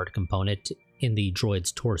an armored component in the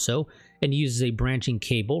droid's torso, and uses a branching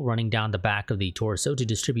cable running down the back of the torso to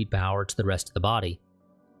distribute power to the rest of the body.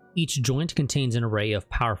 Each joint contains an array of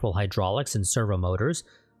powerful hydraulics and servo motors,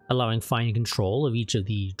 allowing fine control of each of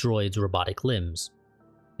the droid's robotic limbs.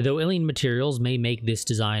 Though alien materials may make this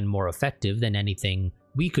design more effective than anything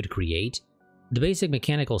we could create, the basic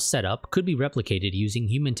mechanical setup could be replicated using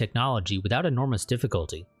human technology without enormous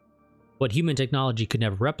difficulty. What human technology could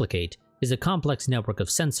never replicate is a complex network of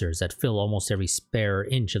sensors that fill almost every spare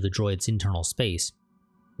inch of the droid's internal space.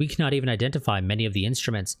 We cannot even identify many of the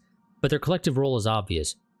instruments, but their collective role is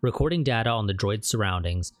obvious: recording data on the droid's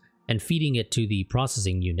surroundings and feeding it to the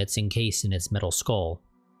processing units encased in its metal skull.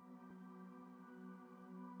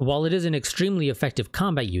 While it is an extremely effective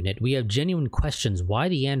combat unit, we have genuine questions why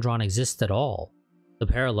the Andron exists at all. The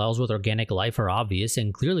parallels with organic life are obvious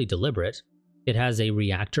and clearly deliberate. It has a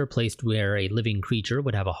reactor placed where a living creature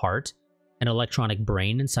would have a heart, an electronic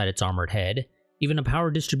brain inside its armored head, even a power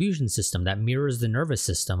distribution system that mirrors the nervous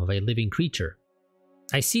system of a living creature.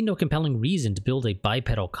 I see no compelling reason to build a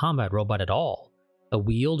bipedal combat robot at all. A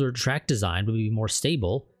wheeled or track design would be more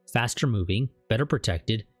stable, faster moving, better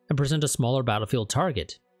protected, and present a smaller battlefield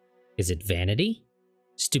target. Is it vanity?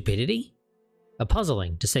 Stupidity?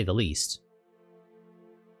 Puzzling, to say the least.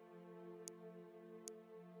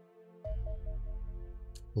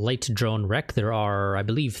 Light drone wreck. There are, I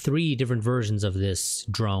believe, 3 different versions of this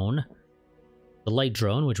drone. The light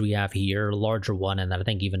drone, which we have here, a larger one, and then I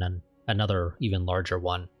think even another even larger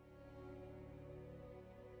one.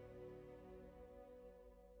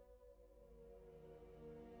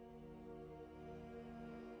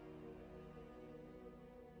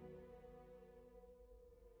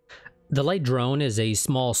 The light drone is a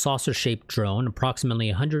small saucer-shaped drone, approximately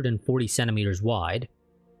 140 centimeters wide,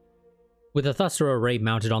 with a thruster array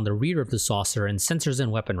mounted on the rear of the saucer and sensors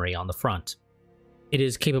and weaponry on the front. It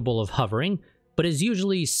is capable of hovering, but is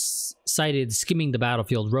usually sighted skimming the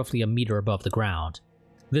battlefield roughly a meter above the ground.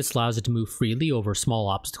 This allows it to move freely over small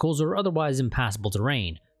obstacles or otherwise impassable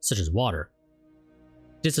terrain, such as water.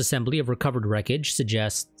 Disassembly of recovered wreckage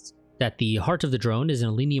suggests that the heart of the drone is an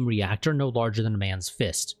selenium reactor no larger than a man's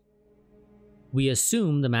fist. We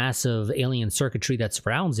assume the massive alien circuitry that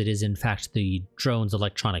surrounds it is in fact the drone's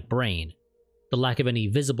electronic brain. The lack of any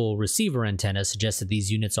visible receiver antenna suggests that these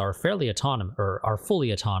units are fully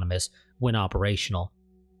autonomous when operational.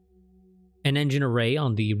 An engine array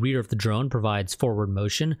on the rear of the drone provides forward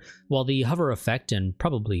motion, while the hover effect, and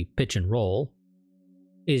probably pitch and roll,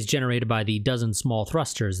 is generated by the dozen small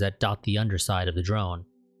thrusters that dot the underside of the drone.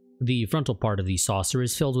 The frontal part of the saucer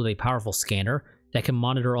is filled with a powerful scanner that can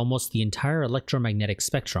monitor almost the entire electromagnetic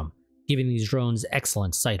spectrum, giving these drones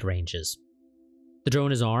excellent sight ranges. The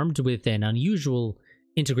drone is armed with an unusual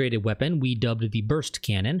integrated weapon we dubbed the burst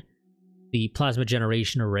cannon. The plasma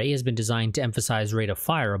generation array has been designed to emphasize rate of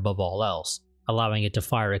fire above all else, allowing it to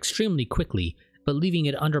fire extremely quickly, but leaving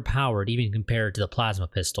it underpowered even compared to the plasma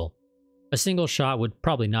pistol. A single shot would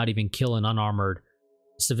probably not even kill an unarmored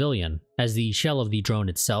civilian, as the shell of the drone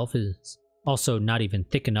itself is also not even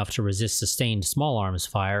thick enough to resist sustained small arms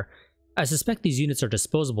fire. I suspect these units are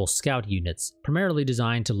disposable scout units, primarily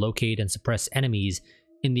designed to locate and suppress enemies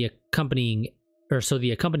in the accompanying, so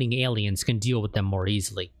the accompanying aliens can deal with them more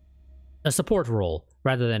easily. A support role,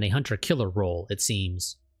 rather than a hunter-killer role, it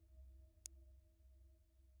seems.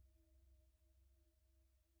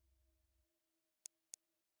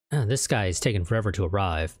 This guy is taking forever to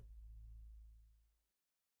arrive.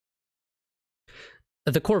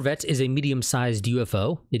 The Corvette is a medium-sized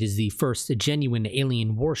UFO. It is the first genuine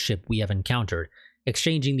alien warship we have encountered,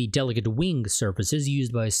 exchanging the delicate wing surfaces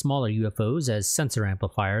used by smaller UFOs as sensor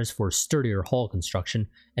amplifiers for sturdier hull construction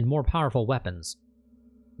and more powerful weapons.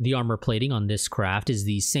 The armor plating on this craft is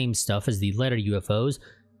the same stuff as the lighter UFOs,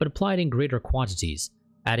 but applied in greater quantities,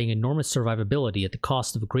 adding enormous survivability at the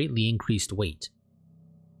cost of greatly increased weight.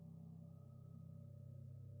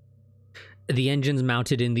 The engines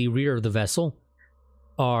mounted in the rear of the vessel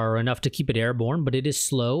are enough to keep it airborne, but it is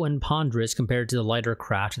slow and ponderous compared to the lighter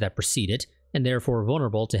craft that precede it, and therefore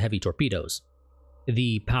vulnerable to heavy torpedoes.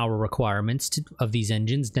 The power requirements of these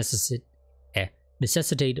engines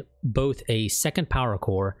necessitate both a second power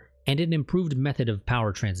core and an improved method of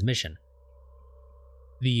power transmission.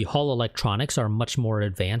 The hull electronics are much more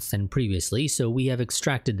advanced than previously, so we have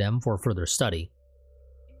extracted them for further study.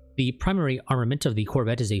 The primary armament of the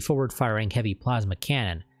Corvette is a forward-firing heavy plasma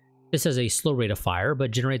cannon. This has a slow rate of fire,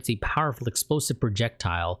 but generates a powerful explosive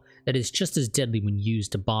projectile that is just as deadly when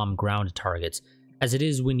used to bomb ground targets as it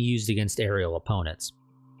is when used against aerial opponents.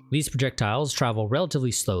 These projectiles travel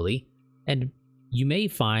relatively slowly, and you may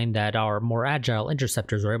find that our more agile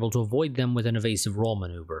interceptors are able to avoid them with an evasive roll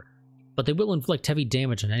maneuver, but they will inflict heavy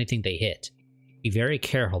damage on anything they hit. Be very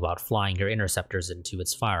careful about flying your interceptors into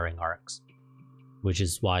its firing arcs, which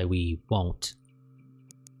is why we won't.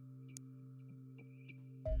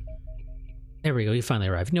 There we go, he finally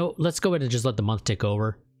arrived. No, let's go ahead and just let the month tick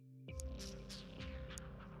over.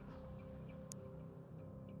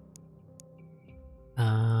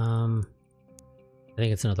 I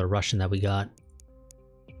think it's another Russian that we got.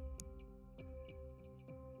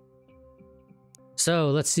 So,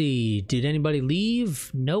 let's see. Did anybody leave?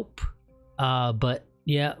 Nope. But,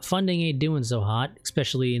 yeah, funding ain't doing so hot,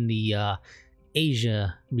 especially in the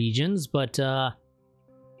Asia regions, but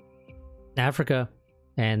Africa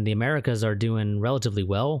and the Americas are doing relatively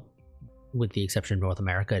well, with the exception of North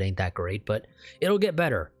America. It ain't that great, but it'll get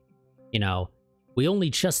better. You know, we only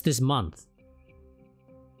just this month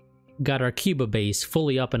got our Cuba base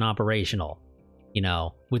fully up and operational, you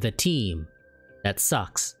know, with a team that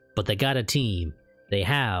sucks, but they got a team. They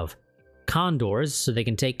have Condors, so they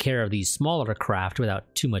can take care of these smaller craft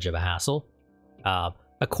without too much of a hassle. A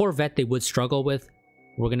Corvette they would struggle with.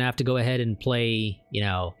 We're gonna have to go ahead and play, you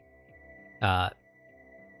know,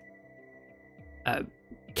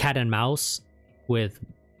 cat and mouse with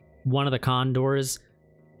one of the Condors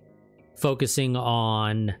focusing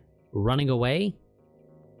on running away,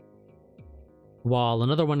 while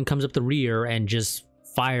another one comes up the rear and just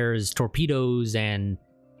fires torpedoes and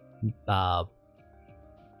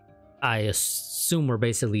I assume we're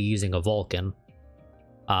basically using a Vulcan,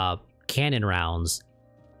 cannon rounds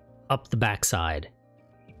up the backside.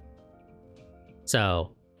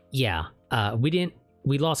 So yeah,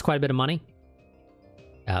 we lost quite a bit of money.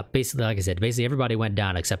 Basically, like I said, basically everybody went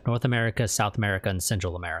down except North America, South America, and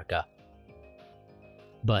Central America.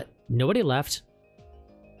 But nobody left.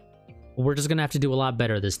 We're just gonna have to do a lot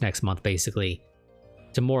better this next month, basically,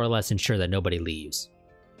 to more or less ensure that nobody leaves.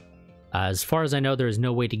 As far as I know, there is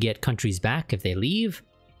no way to get countries back if they leave,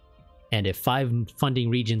 and if 5 funding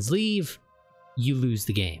regions leave, you lose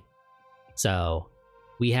the game. So,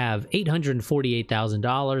 we have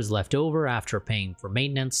 $848,000 left over after paying for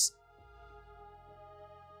maintenance.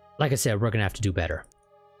 Like I said, we're gonna have to do better.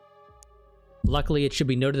 Luckily, it should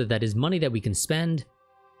be noted that that is money that we can spend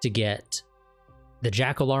to get the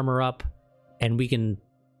Jackal armor up, and we can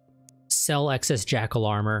sell excess Jackal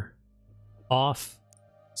armor off,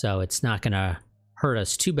 so it's not gonna hurt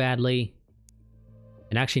us too badly.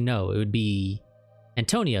 And actually, no, it would be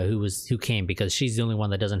Antonia who came, because she's the only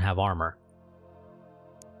one that doesn't have armor.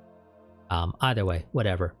 Either way,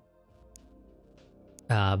 whatever.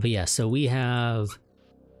 But yeah, so we have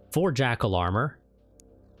 4 Jackal armor.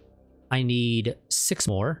 I need 6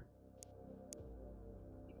 more,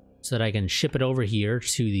 so that I can ship it over here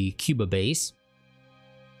to the Cuba base,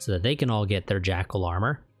 so that they can all get their Jackal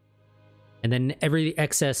armor. And then every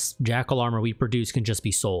excess Jackal armor we produce can just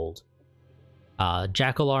be sold.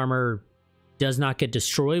 Jackal armor does not get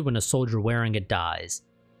destroyed when a soldier wearing it dies.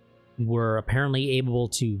 We're apparently able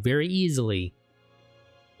to very easily,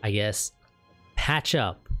 I guess, patch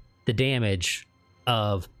up the damage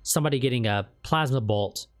of somebody getting a plasma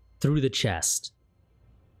bolt through the chest.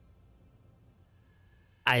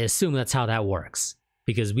 I assume that's how that works,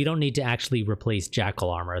 because we don't need to actually replace jackal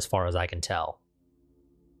armor as far as I can tell.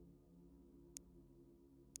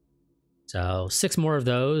 So 6 more of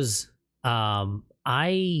those.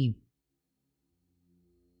 I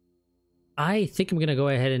think I'm gonna go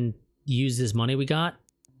ahead and use this money we got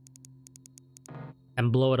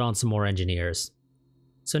and blow it on some more engineers.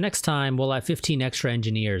 So next time we'll have 15 extra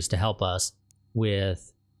engineers to help us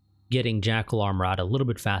with getting jackal armor out a little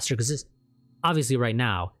bit faster, because obviously right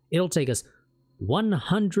now it'll take us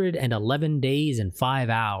 111 days and 5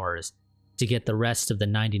 hours to get the rest of the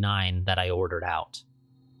 99 that I ordered out.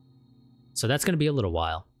 So that's going to be a little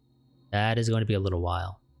while. That is going to be a little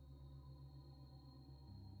while.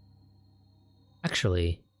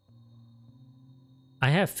 Actually, I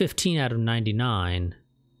have 15 out of 99,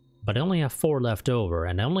 but I only have 4 left over,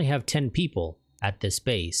 and I only have 10 people at this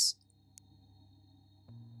base.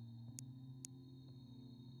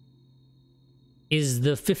 Is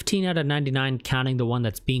the 15 out of 99 counting the one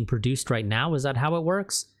that's being produced right now? Is that how it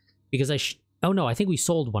works? Because oh no, I think we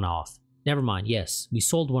sold one off. Never mind, yes, we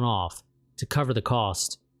sold one off to cover the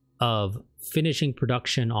cost of finishing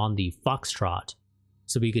production on the Foxtrot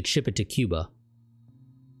so we could ship it to Cuba.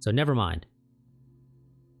 So never mind.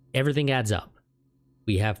 Everything adds up.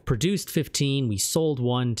 We have produced 15, we sold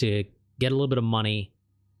one to get a little bit of money,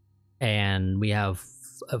 and we have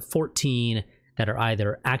 14 that are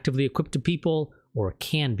either actively equipped to people or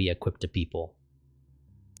can be equipped to people.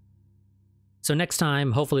 So next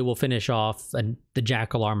time, hopefully we'll finish off the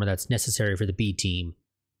jackal armor that's necessary for the B team.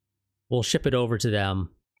 We'll ship it over to them,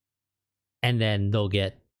 and then they'll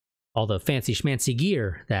get all the fancy schmancy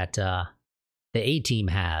gear that the A team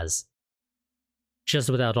has, just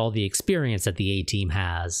without all the experience that the A team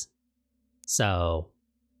has. So,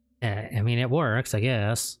 I mean, it works, I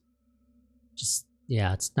guess. Just,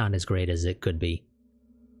 yeah, it's not as great as it could be.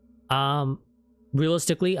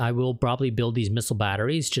 Realistically, I will probably build these missile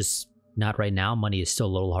batteries, just not right now. Money is still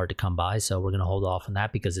a little hard to come by, so we're going to hold off on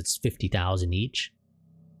that because it's 50,000 each.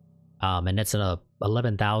 And it's an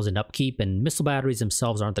 11,000 upkeep, and missile batteries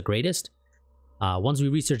themselves aren't the greatest. Once we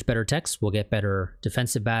research better techs, we'll get better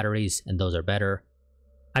defensive batteries, and those are better.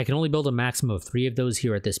 I can only build a maximum of 3 of those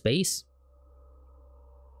here at this base,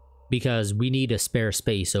 because we need a spare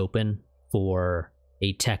space open for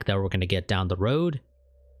a tech that we're going to get down the road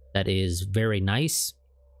that is very nice.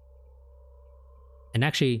 And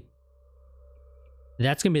actually,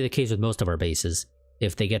 that's going to be the case with most of our bases.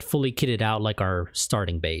 If they get fully kitted out like our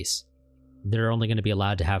starting base, they're only going to be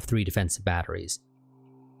allowed to have 3 defensive batteries.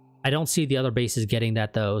 I don't see the other bases getting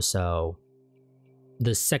that though, so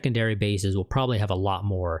the secondary bases will probably have a lot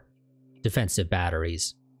more defensive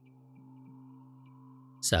batteries.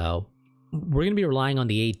 So we're going to be relying on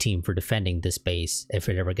the A team for defending this base if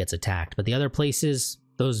it ever gets attacked, but the other places,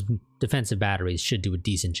 those defensive batteries should do a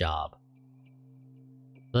decent job.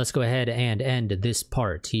 Let's go ahead and end this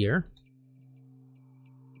part here.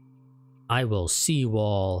 I will see you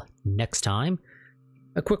all next time.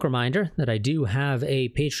 A quick reminder that I do have a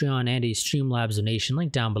Patreon and a Streamlabs donation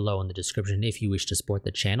link down below in the description if you wish to support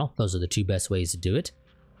the channel. Those are the 2 best ways to do it.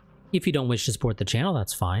 If you don't wish to support the channel,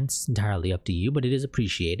 that's fine. It's entirely up to you, but it is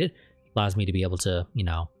appreciated. Allows me to be able to, you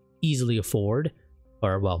know, easily afford,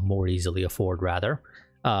 or well, more easily afford rather,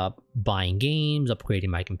 buying games, upgrading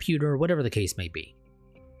my computer, whatever the case may be.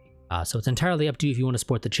 So it's entirely up to you if you want to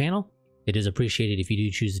support the channel. It is appreciated if you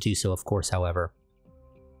do choose to do so, of course, however.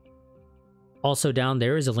 Also down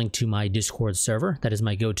there is a link to my Discord server. That is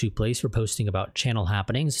my go-to place for posting about channel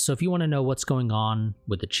happenings. So if you want to know what's going on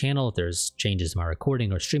with the channel, if there's changes to my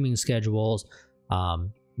recording or streaming schedules,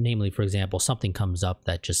 namely, for example, something comes up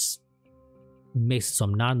that just makes it so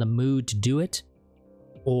I'm not in the mood to do it,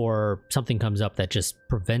 or something comes up that just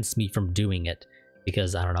prevents me from doing it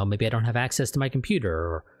because, I don't know, maybe I don't have access to my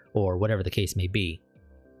computer or whatever the case may be.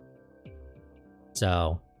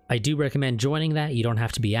 So I do recommend joining that. You don't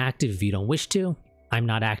have to be active if you don't wish to. I'm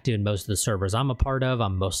not active in most of the servers I'm a part of.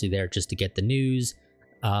 I'm mostly there just to get the news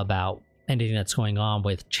about anything that's going on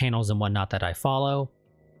with channels and whatnot that I follow.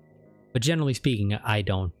 But generally speaking, I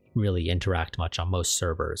don't really interact much on most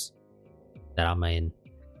servers that I'm in.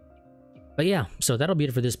 But yeah, so that'll be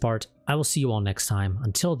it for this part. I will see you all next time.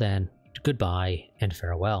 Until then, goodbye and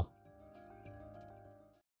farewell.